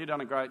 Simon. You've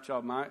done a great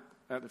job, mate,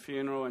 at the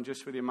funeral and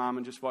just with your mum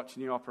and just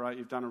watching you operate.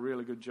 You've done a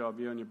really good job,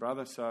 you and your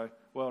brother. So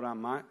well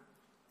done, mate.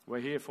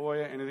 We're here for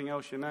you. Anything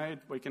else you need,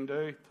 we can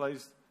do.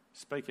 Please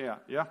speak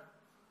out, yeah?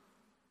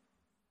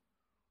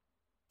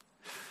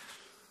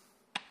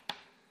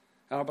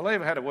 And I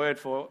believe I had a word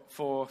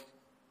for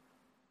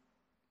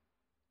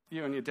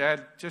you and your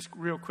dad. Just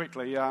real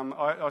quickly,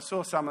 I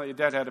saw that your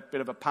dad had a bit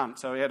of a punt.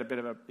 So he had a bit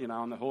of a,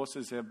 on the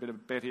horses, he had a bit of a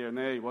bet here and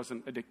there. He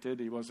wasn't addicted.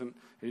 He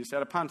just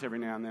had a punt every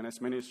now and then, as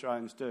many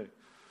Australians do.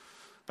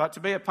 But to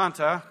be a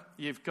punter,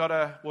 you've got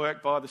to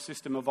work by the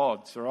system of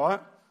odds, all right?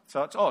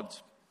 So it's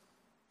odds.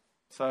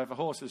 So if a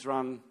horse has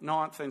run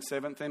 9th, then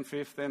 7th, then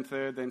 5th, then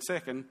 3rd, then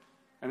 2nd,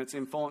 and it's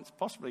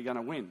possibly going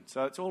to win.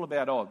 So it's all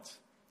about odds.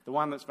 The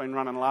one that's been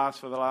running last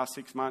for the last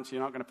 6 months, you're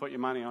not going to put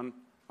your money on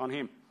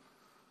him.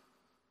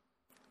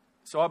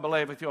 So I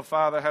believe if your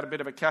father had a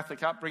bit of a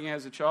Catholic upbringing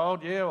as a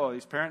child, or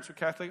his parents were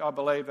Catholic, I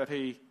believe that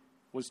he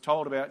was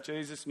told about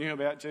Jesus, knew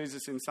about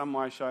Jesus in some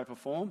way, shape or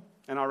form.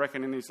 And I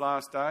reckon in his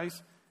last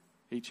days,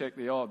 he checked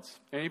the odds.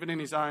 And even in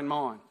his own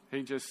mind,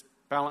 he just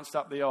balanced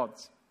up the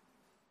odds.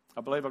 I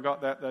believe I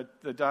got that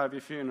the day of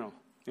your funeral,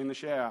 in the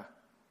shower.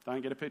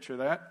 Don't get a picture of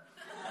that.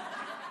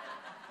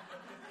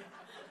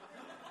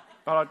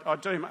 But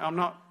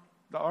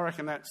I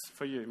reckon that's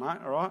for you, mate,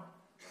 all right?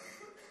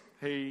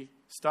 He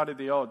studied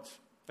the odds,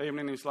 even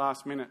in his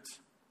last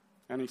minutes.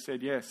 And he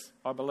said, yes,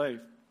 I believe.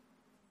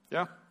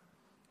 Yeah?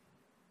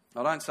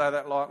 I don't say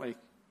that lightly.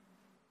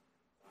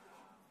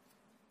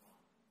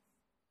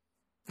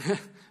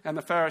 And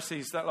the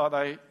Pharisees,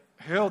 they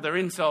hurled their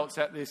insults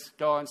at this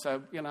guy and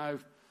said,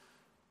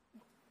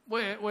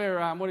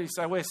 we're what do you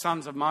say? We're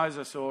sons of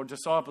Moses or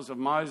disciples of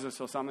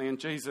Moses or something. And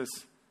Jesus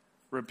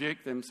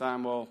rebuked them,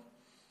 saying, well,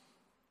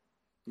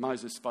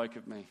 Moses spoke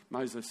of me.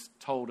 Moses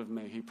told of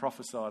me. He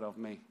prophesied of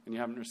me, and you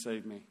haven't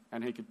received me.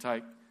 And he could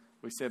take,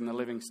 we said in the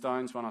Living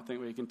Stones one, I think,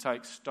 where he can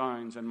take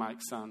stones and make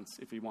sons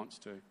if he wants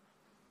to.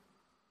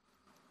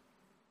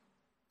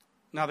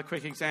 Another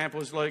quick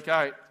example is Luke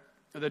 8,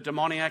 the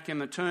demoniac in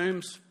the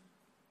tombs.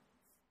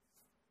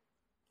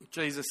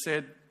 Jesus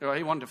said,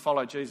 he wanted to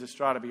follow Jesus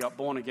straight up. He got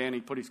born again.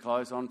 He put his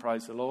clothes on,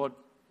 praise the Lord.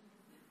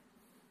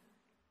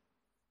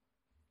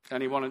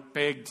 And he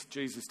begged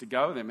Jesus to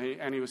go with him.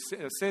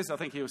 It says, I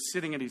think he was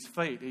sitting at his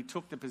feet. He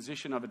took the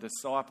position of a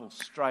disciple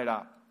straight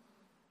up,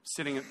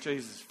 sitting at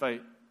Jesus'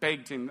 feet,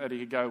 begged him that he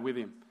could go with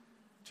him.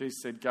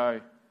 Jesus said,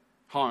 go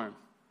home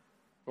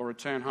or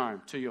return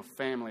home to your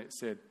family, it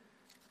said,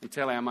 and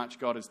tell how much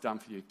God has done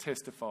for you.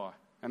 Testify.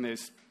 And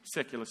there's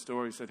secular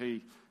stories that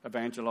he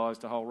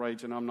evangelised the whole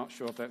region. I'm not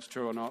sure if that's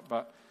true or not,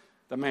 but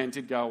the man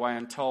did go away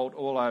and told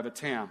all over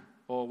town,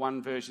 or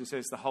one version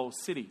says the whole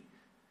city,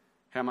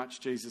 how much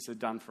Jesus had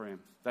done for him.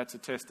 That's a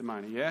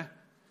testimony, yeah?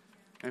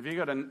 If you've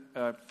got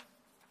how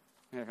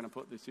can I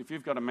put this? If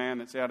you've got a man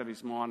that's out of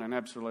his mind, an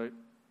absolute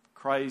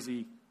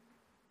crazy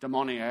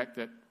demoniac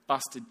that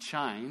busted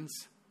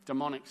chains,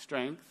 demonic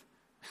strength,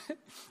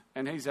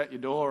 and he's at your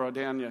door or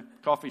down your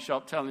coffee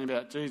shop telling you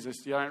about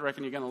Jesus, you don't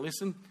reckon you're going to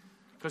listen?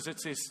 Because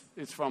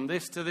it's from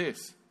this to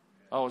this.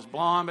 I was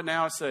blind, but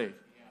now I see.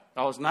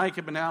 I was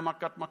naked, but now I've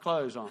got my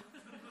clothes on.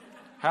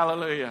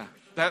 Hallelujah.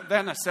 That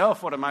in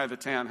itself would have made the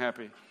town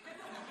happy.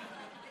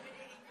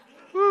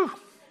 Whew.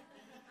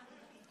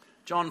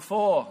 John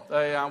 4,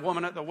 the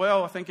woman at the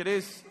well, I think it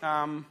is,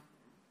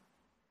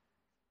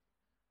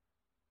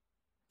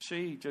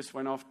 she just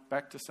went off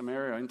back to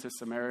Samaria, into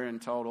Samaria,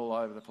 and told all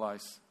over the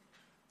place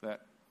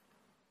that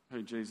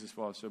who Jesus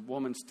was. So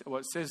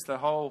it says the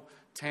whole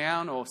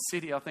town or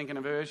city, I think in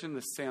a version,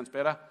 this sounds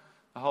better,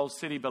 the whole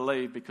city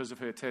believed because of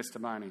her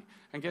testimony.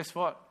 And guess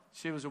what?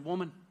 She was a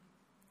woman.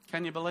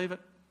 Can you believe it?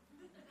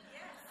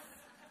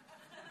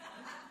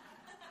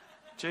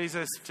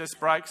 Jesus just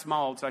breaks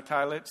moulds.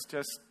 Okay, let's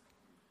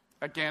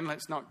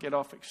not get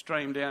off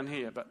extreme down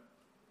here, but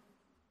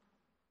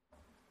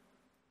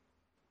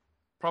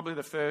probably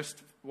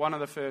one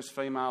of the first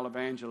female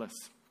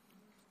evangelists.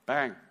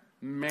 Bang.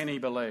 Many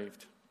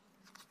believed.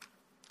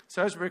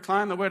 So as we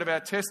proclaim the word of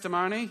our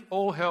testimony,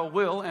 all hell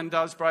will and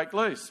does break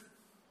loose.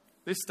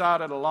 This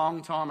started a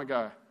long time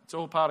ago. It's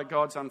all part of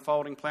God's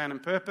unfolding plan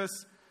and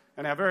purpose,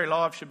 and our very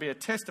lives should be a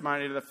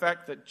testimony to the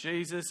fact that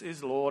Jesus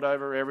is Lord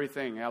over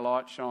everything. Our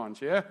light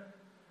shines, yeah?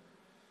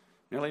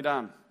 Nearly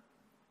done.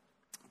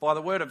 By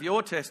the word of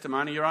your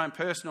testimony, your own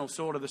personal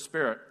sword of the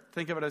Spirit.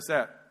 Think of it as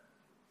that.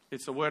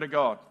 It's the word of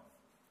God,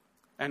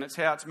 and it's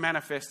how it's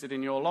manifested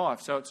in your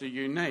life, so it's a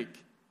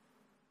unique.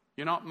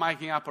 You're not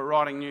making up or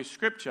writing new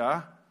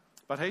scripture,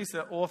 but he's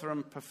the author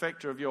and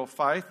perfecter of your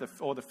faith,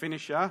 or the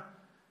finisher.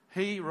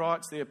 He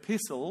writes the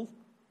epistle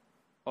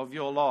of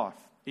your life,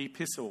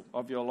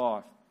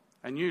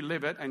 and you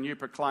live it and you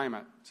proclaim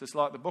it. It's just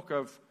like the book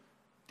of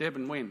Deb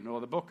and Wynne,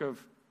 or the book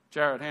of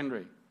Jared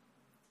Henry,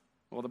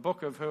 or the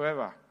book of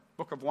whoever,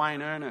 book of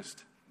Wayne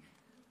Ernest.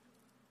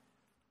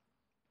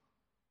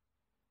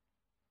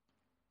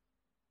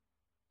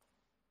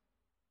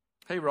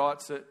 He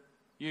writes it,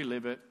 you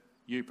live it,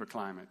 you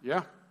proclaim it,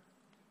 yeah?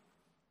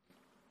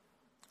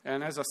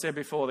 And as I said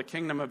before, the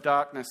kingdom of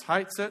darkness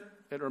hates it.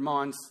 It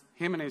reminds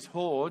him and his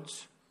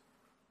hordes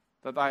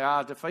that they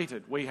are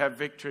defeated. We have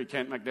victory,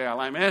 Kent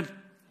McDowell, amen?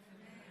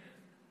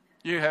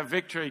 You have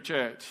victory,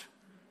 church.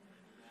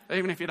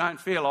 Even if you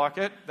don't feel like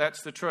it,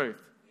 that's the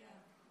truth.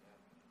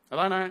 They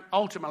don't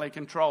ultimately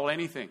control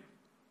anything.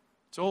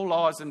 It's all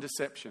lies and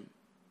deception.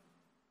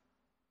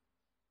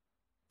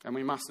 And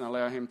we mustn't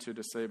allow him to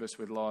deceive us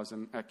with lies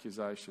and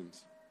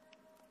accusations.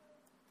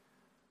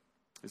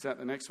 Is that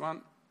the next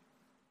one?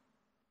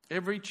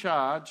 Every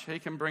charge he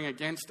can bring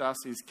against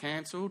us is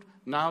cancelled,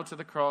 nailed to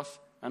the cross,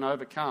 and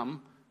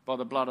overcome by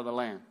the blood of the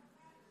Lamb.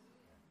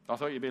 I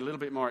thought you'd be a little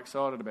bit more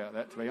excited about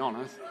that, to be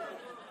honest.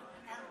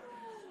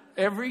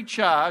 Every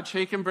charge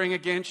he can bring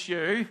against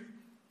you,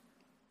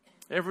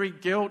 every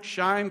guilt,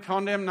 shame,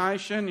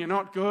 condemnation, you're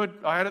not good,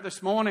 I had it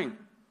this morning.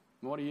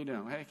 What are you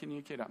doing? How can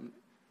you get up?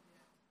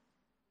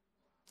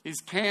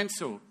 Is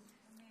cancelled.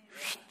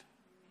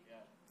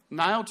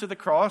 Nailed to the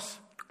cross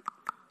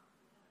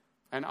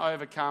and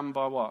overcome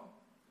by what?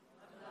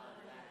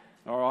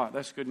 All right,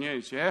 that's good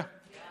news, yeah?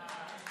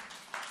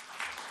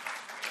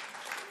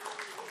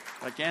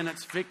 Again,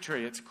 it's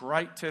victory. It's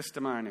great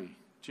testimony.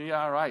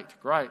 GR8,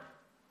 great.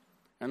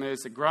 And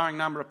there's a growing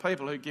number of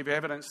people who give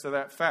evidence to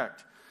that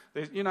fact.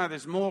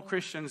 There's more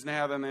Christians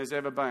now than there's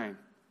ever been.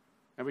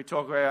 And we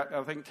talk about,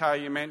 I think,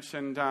 Kay, you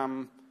mentioned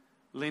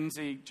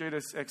Lindsay,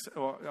 Judith's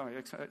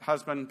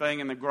ex-husband, being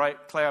in the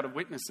great cloud of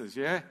witnesses,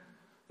 yeah?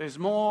 There's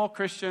more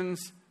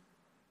Christians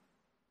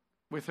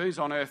with who's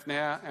on earth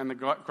now and the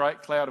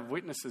great cloud of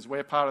witnesses.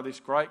 We're part of this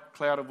great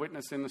cloud of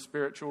witness in the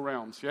spiritual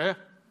realms, yeah?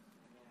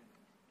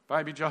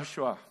 Baby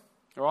Joshua,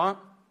 all right?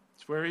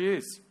 That's where he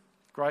is.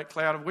 Great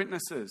cloud of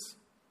witnesses.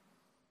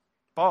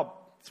 Bob,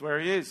 that's where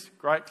he is.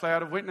 Great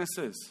cloud of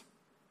witnesses.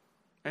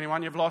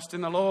 Anyone you've lost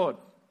in the Lord?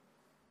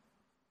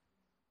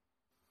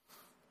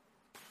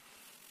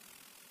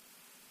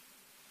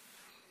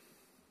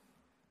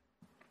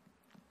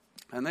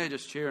 And they're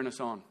just cheering us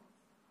on.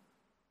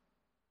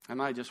 And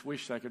they just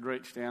wish they could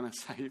reach down and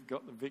say, you've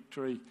got the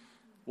victory,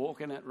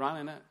 walking it,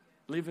 running it,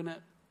 living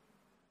it.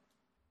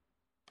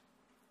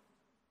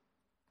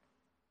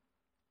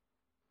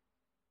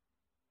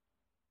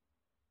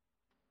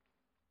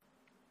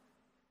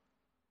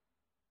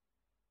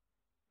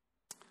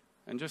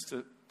 And just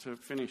to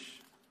finish,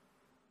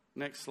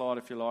 next slide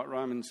if you like,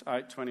 Romans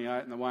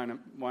 8:28 in the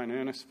Wayne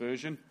Ernest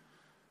version.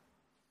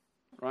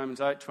 Romans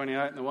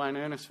 8:28 in the Wayne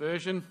Ernest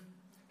version.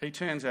 He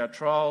turns our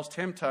trials,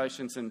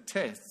 temptations and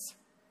tests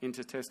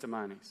into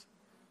testimonies.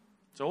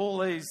 So all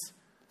these,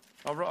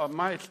 I've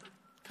made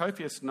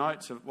copious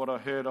notes of what I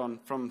heard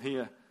from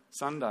here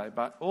Sunday,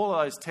 but all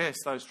those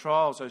tests, those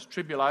trials, those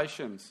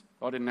tribulations,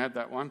 I didn't add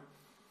that one.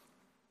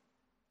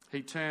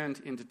 He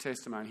turned into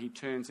testimony. He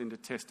turns into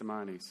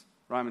testimonies.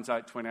 Romans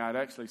 8:28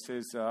 actually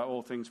says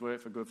all things work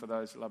for good for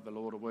those that love the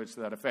Lord, or words to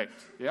that effect.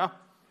 Yeah?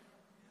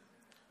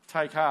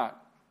 Take heart.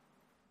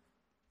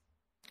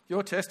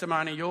 Your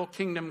testimony, your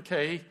kingdom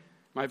key,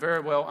 may very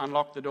well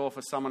unlock the door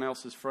for someone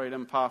else's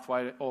freedom,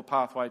 pathway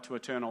to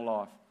eternal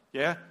life.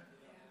 Yeah?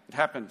 It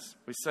happens.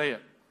 We see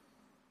it.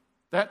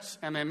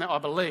 And then I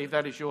believe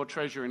that is your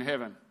treasure in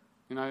heaven.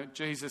 You know,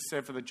 Jesus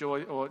said for the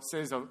joy, or it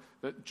says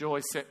that joy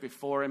set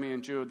before him, he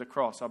endured the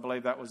cross. I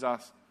believe that was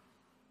us,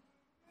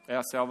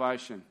 our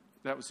salvation.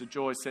 That was the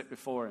joy set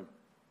before him.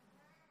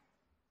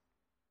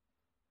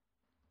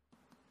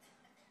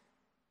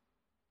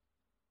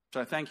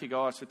 So thank you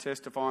guys for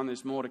testifying.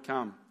 There's more to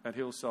come at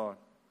Hillside.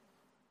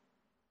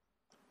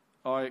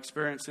 I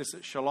experience this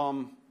at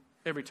Shalom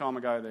every time I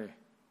go there.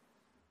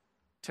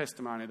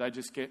 Testimony. They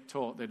just get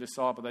taught. They're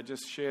discipled. They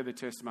just share their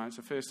testimony. It's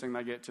the first thing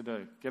they get to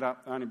do. Get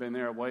up. Only been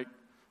there a week,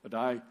 a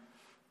day.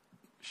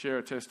 Share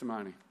a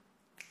testimony.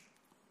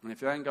 And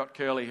if you ain't got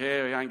curly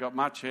hair, you ain't got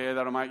much hair,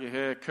 that'll make your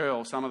hair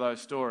curl, some of those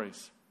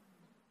stories.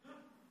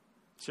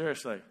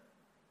 Seriously.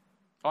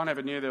 I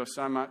never knew there was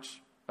so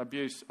much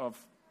abuse of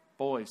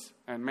boys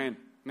and men.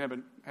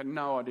 Had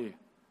no idea.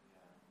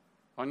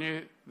 I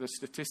knew the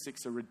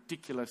statistics are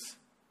ridiculous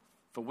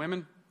for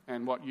women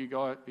and what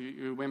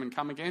you women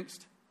come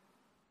against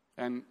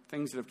and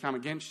things that have come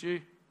against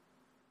you,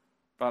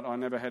 but I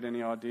never had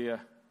any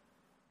idea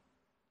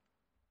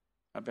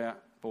about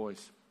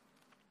boys.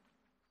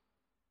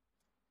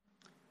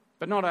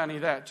 But not only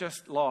that,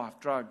 just life,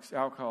 drugs,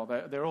 alcohol,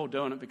 they're all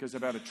doing it because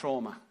they've had a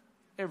trauma.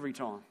 Every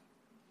time.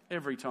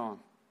 Every time.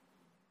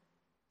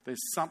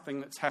 There's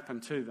something that's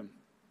happened to them.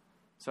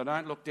 So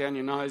don't look down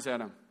your nose at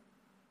them.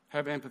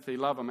 Have empathy,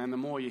 love them. And the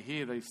more you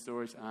hear these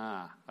stories,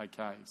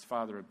 okay, his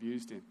father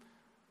abused him.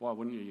 Why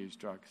wouldn't you use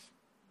drugs?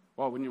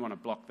 Why wouldn't you want to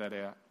block that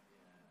out?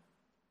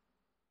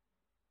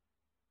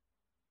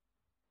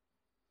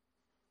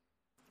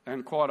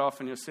 And quite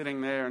often you're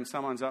sitting there and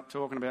someone's up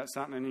talking about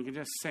something and you can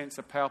just sense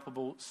a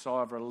palpable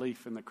sigh of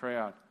relief in the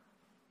crowd.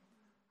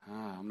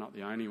 I'm not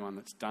the only one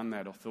that's done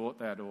that or thought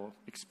that or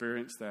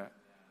experienced that.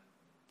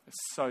 It's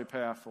so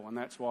powerful, and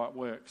that's why it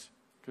works,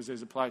 because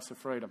there's a place of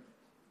freedom.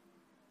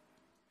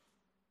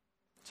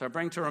 So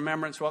bring to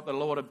remembrance what the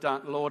Lord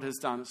has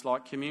done. It's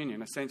like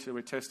communion. Essentially,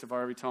 we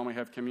testify every time we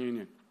have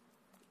communion.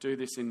 Do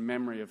this in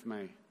memory of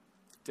me.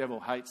 The devil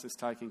hates us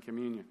taking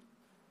communion.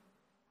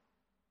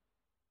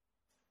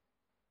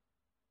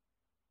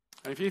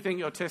 And if you think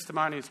your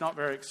testimony is not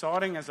very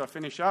exciting, as I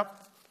finish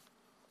up,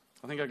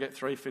 I think I get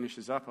 3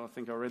 finishes up. I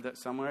think I read that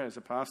somewhere as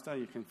a pastor.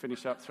 You can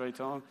finish up 3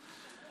 times.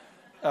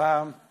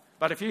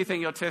 But if you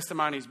think your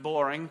testimony is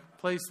boring,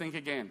 please think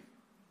again.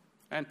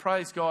 And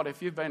praise God,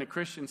 if you've been a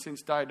Christian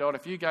since day dot,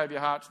 if you gave your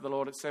heart to the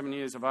Lord at 7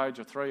 years of age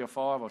or 3 or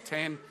 5 or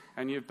 10,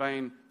 and you've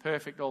been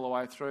perfect all the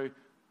way through,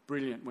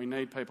 brilliant. We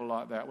need people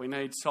like that. We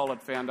need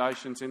solid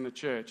foundations in the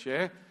church,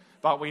 yeah?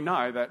 But we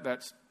know that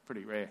that's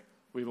pretty rare.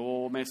 We've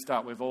all messed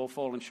up. We've all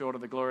fallen short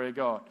of the glory of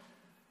God.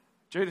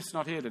 Judith's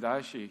not here today,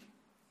 is she?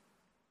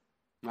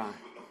 No,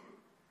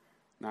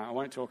 I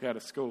won't talk out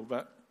of school,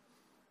 but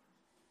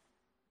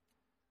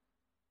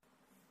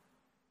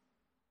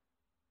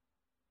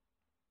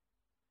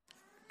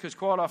because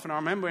quite often I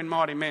remember in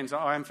Mighty Men's,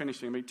 I am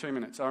finishing, it'll be 2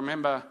 minutes. I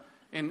remember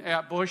in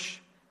out bush,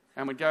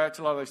 and we'd go out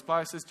to a lot of these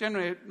places.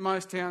 Generally,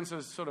 most towns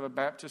are sort of a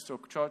Baptist or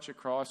Church of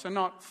Christ, so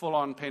not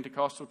full-on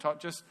Pentecostal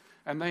type,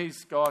 and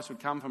these guys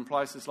would come from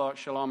places like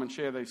Shalom and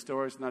share these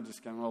stories, and they'd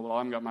just go, well, I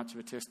haven't got much of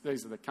a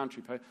these are the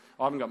country people,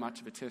 I haven't got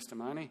much of a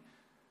testimony.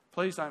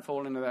 Please don't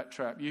fall into that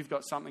trap. You've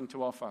got something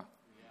to offer.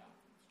 Yeah.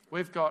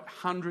 We've got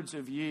hundreds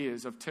of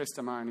years of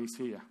testimonies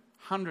here.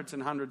 Hundreds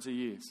and hundreds of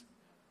years.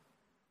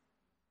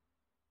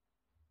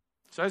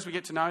 So as we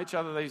get to know each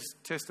other, these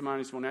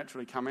testimonies will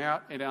naturally come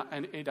out,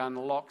 and it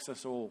unlocks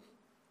us all.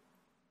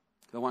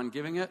 the one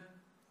giving it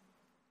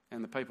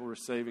and the people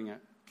receiving it.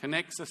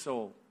 Connects us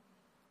all.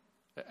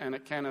 And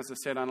it can, as I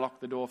said, unlock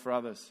the door for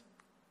others.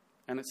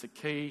 And it's a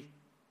key,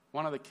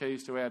 one of the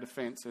keys to our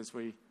defence, as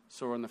we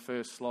saw in the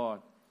first slide.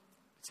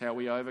 It's how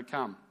we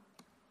overcome.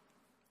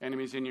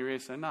 Enemies in your ear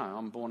say, no,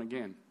 I'm born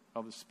again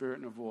of the Spirit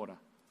and of water.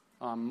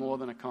 I'm more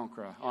than a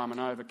conqueror. I'm an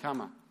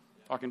overcomer.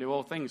 I can do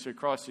all things through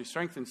Christ who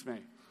strengthens me.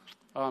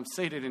 I'm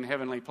seated in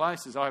heavenly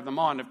places. I have the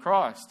mind of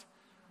Christ.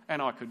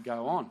 And I could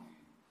go on.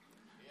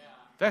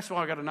 That's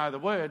why I've got to know the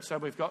Word, so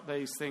we've got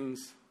these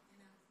things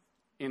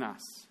in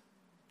us.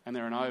 And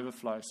they're an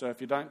overflow. So if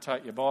you don't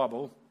take your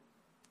Bible,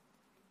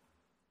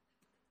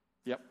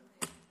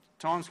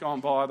 time's gone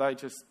by,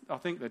 I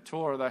think the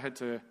Torah, they had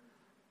to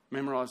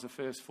memorise the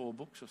first 4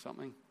 books or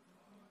something.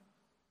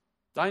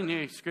 They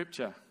knew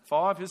Scripture.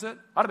 5, is it?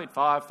 I'd have been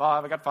 5.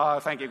 I got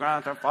 5. Thank you,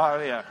 Grant.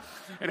 5, yeah.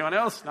 Anyone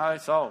else? No,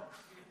 sold.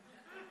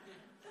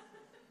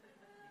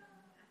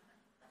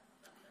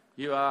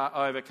 You are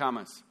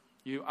overcomers.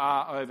 You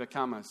are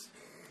overcomers.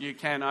 You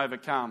can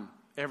overcome.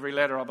 Every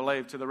letter, I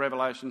believe, to the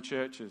Revelation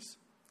churches,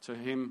 to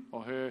him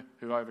or her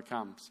who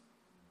overcomes.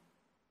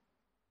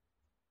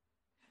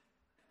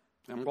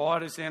 And why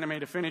does the enemy,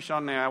 to finish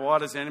on now, why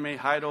does the enemy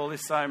hate all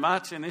this so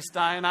much in this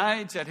day and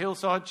age at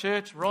Hillside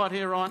Church, right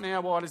here, right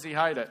now? Why does he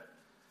hate it?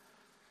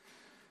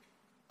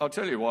 I'll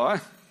tell you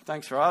why.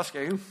 Thanks for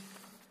asking.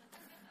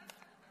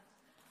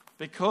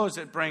 Because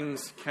it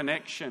brings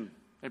connection.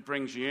 It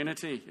brings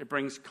unity. It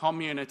brings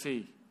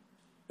community.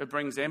 It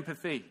brings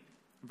empathy.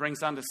 It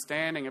brings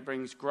understanding. It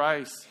brings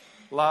grace,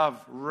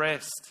 love,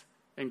 rest,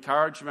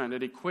 encouragement.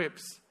 It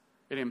equips.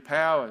 It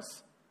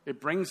empowers. It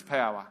brings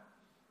power.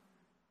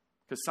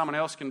 Because someone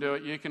else can do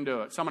it, you can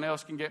do it. Someone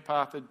else can get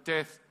past the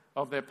death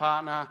of their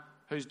partner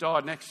who's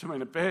died next to them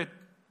in a bed.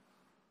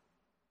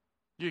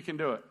 You can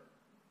do it.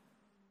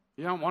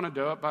 You don't want to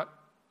do it, but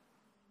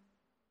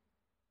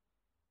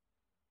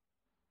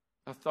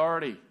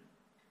authority.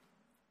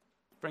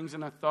 Brings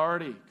an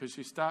authority because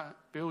you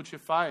builds your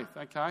faith,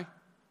 okay?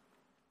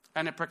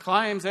 And it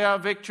proclaims our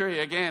victory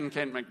again,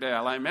 Kent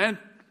McDowell, amen?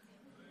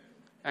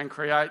 And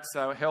creates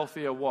a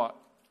healthier what?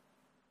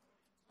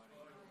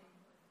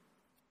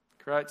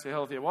 Creates a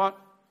healthier what?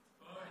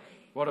 Body.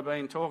 What I've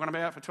been talking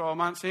about for 12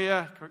 months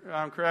here,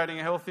 creating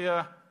a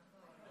healthier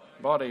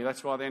body.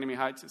 That's why the enemy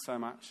hates it so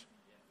much.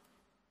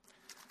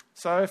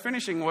 So a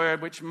finishing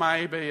word, which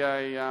may be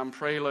a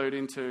prelude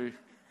into...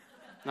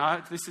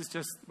 No, this is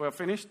just... We're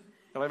finished,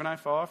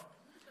 11:05.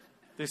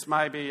 This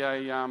may be a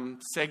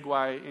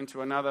segue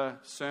into another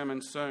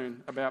sermon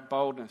soon about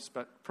boldness.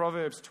 But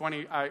Proverbs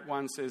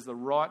 28:1 says, the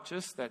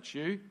righteous, that's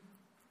you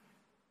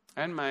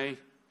and me,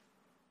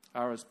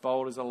 are as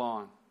bold as a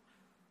lion.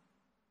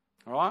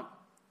 All right?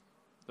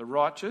 The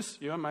righteous,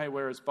 you and me,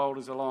 we're as bold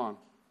as a lion.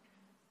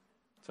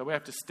 So we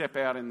have to step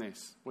out in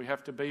this. We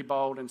have to be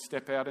bold and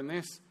step out in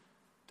this.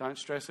 Don't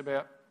stress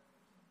about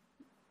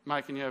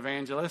making you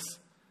evangelists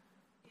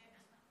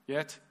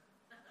yet.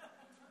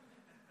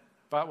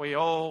 But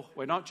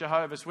we're not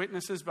Jehovah's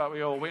Witnesses, but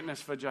we all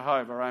witness for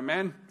Jehovah.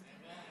 Amen?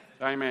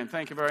 Amen.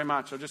 Thank you very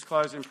much. I'll just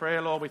close in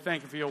prayer, Lord. We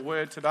thank you for your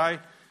word today.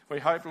 We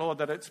hope, Lord,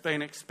 that it's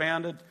been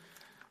expounded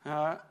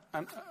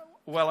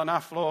well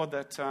enough, Lord,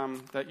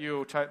 that you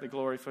will take the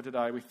glory for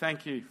today. We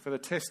thank you for the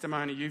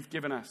testimony you've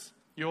given us,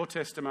 your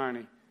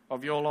testimony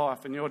of your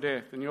life and your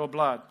death and your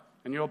blood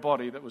and your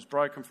body that was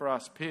broken for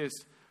us,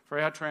 pierced for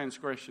our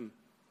transgression,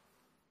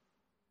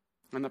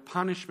 and the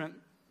punishment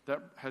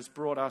that has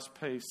brought us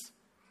peace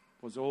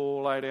was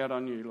all laid out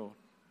on you, Lord.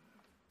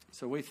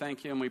 So we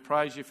thank you and we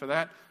praise you for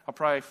that. I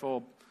pray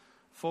for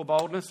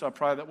boldness. I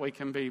pray that we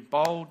can be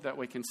bold, that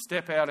we can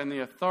step out in the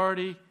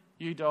authority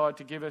you died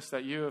to give us,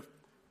 that you have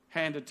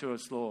handed to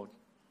us, Lord,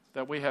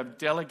 that we have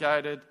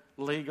delegated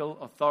legal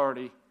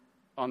authority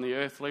on the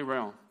earthly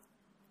realm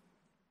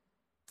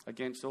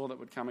against all that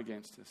would come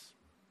against us.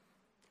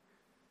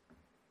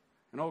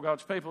 And all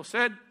God's people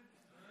said,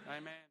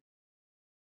 Amen.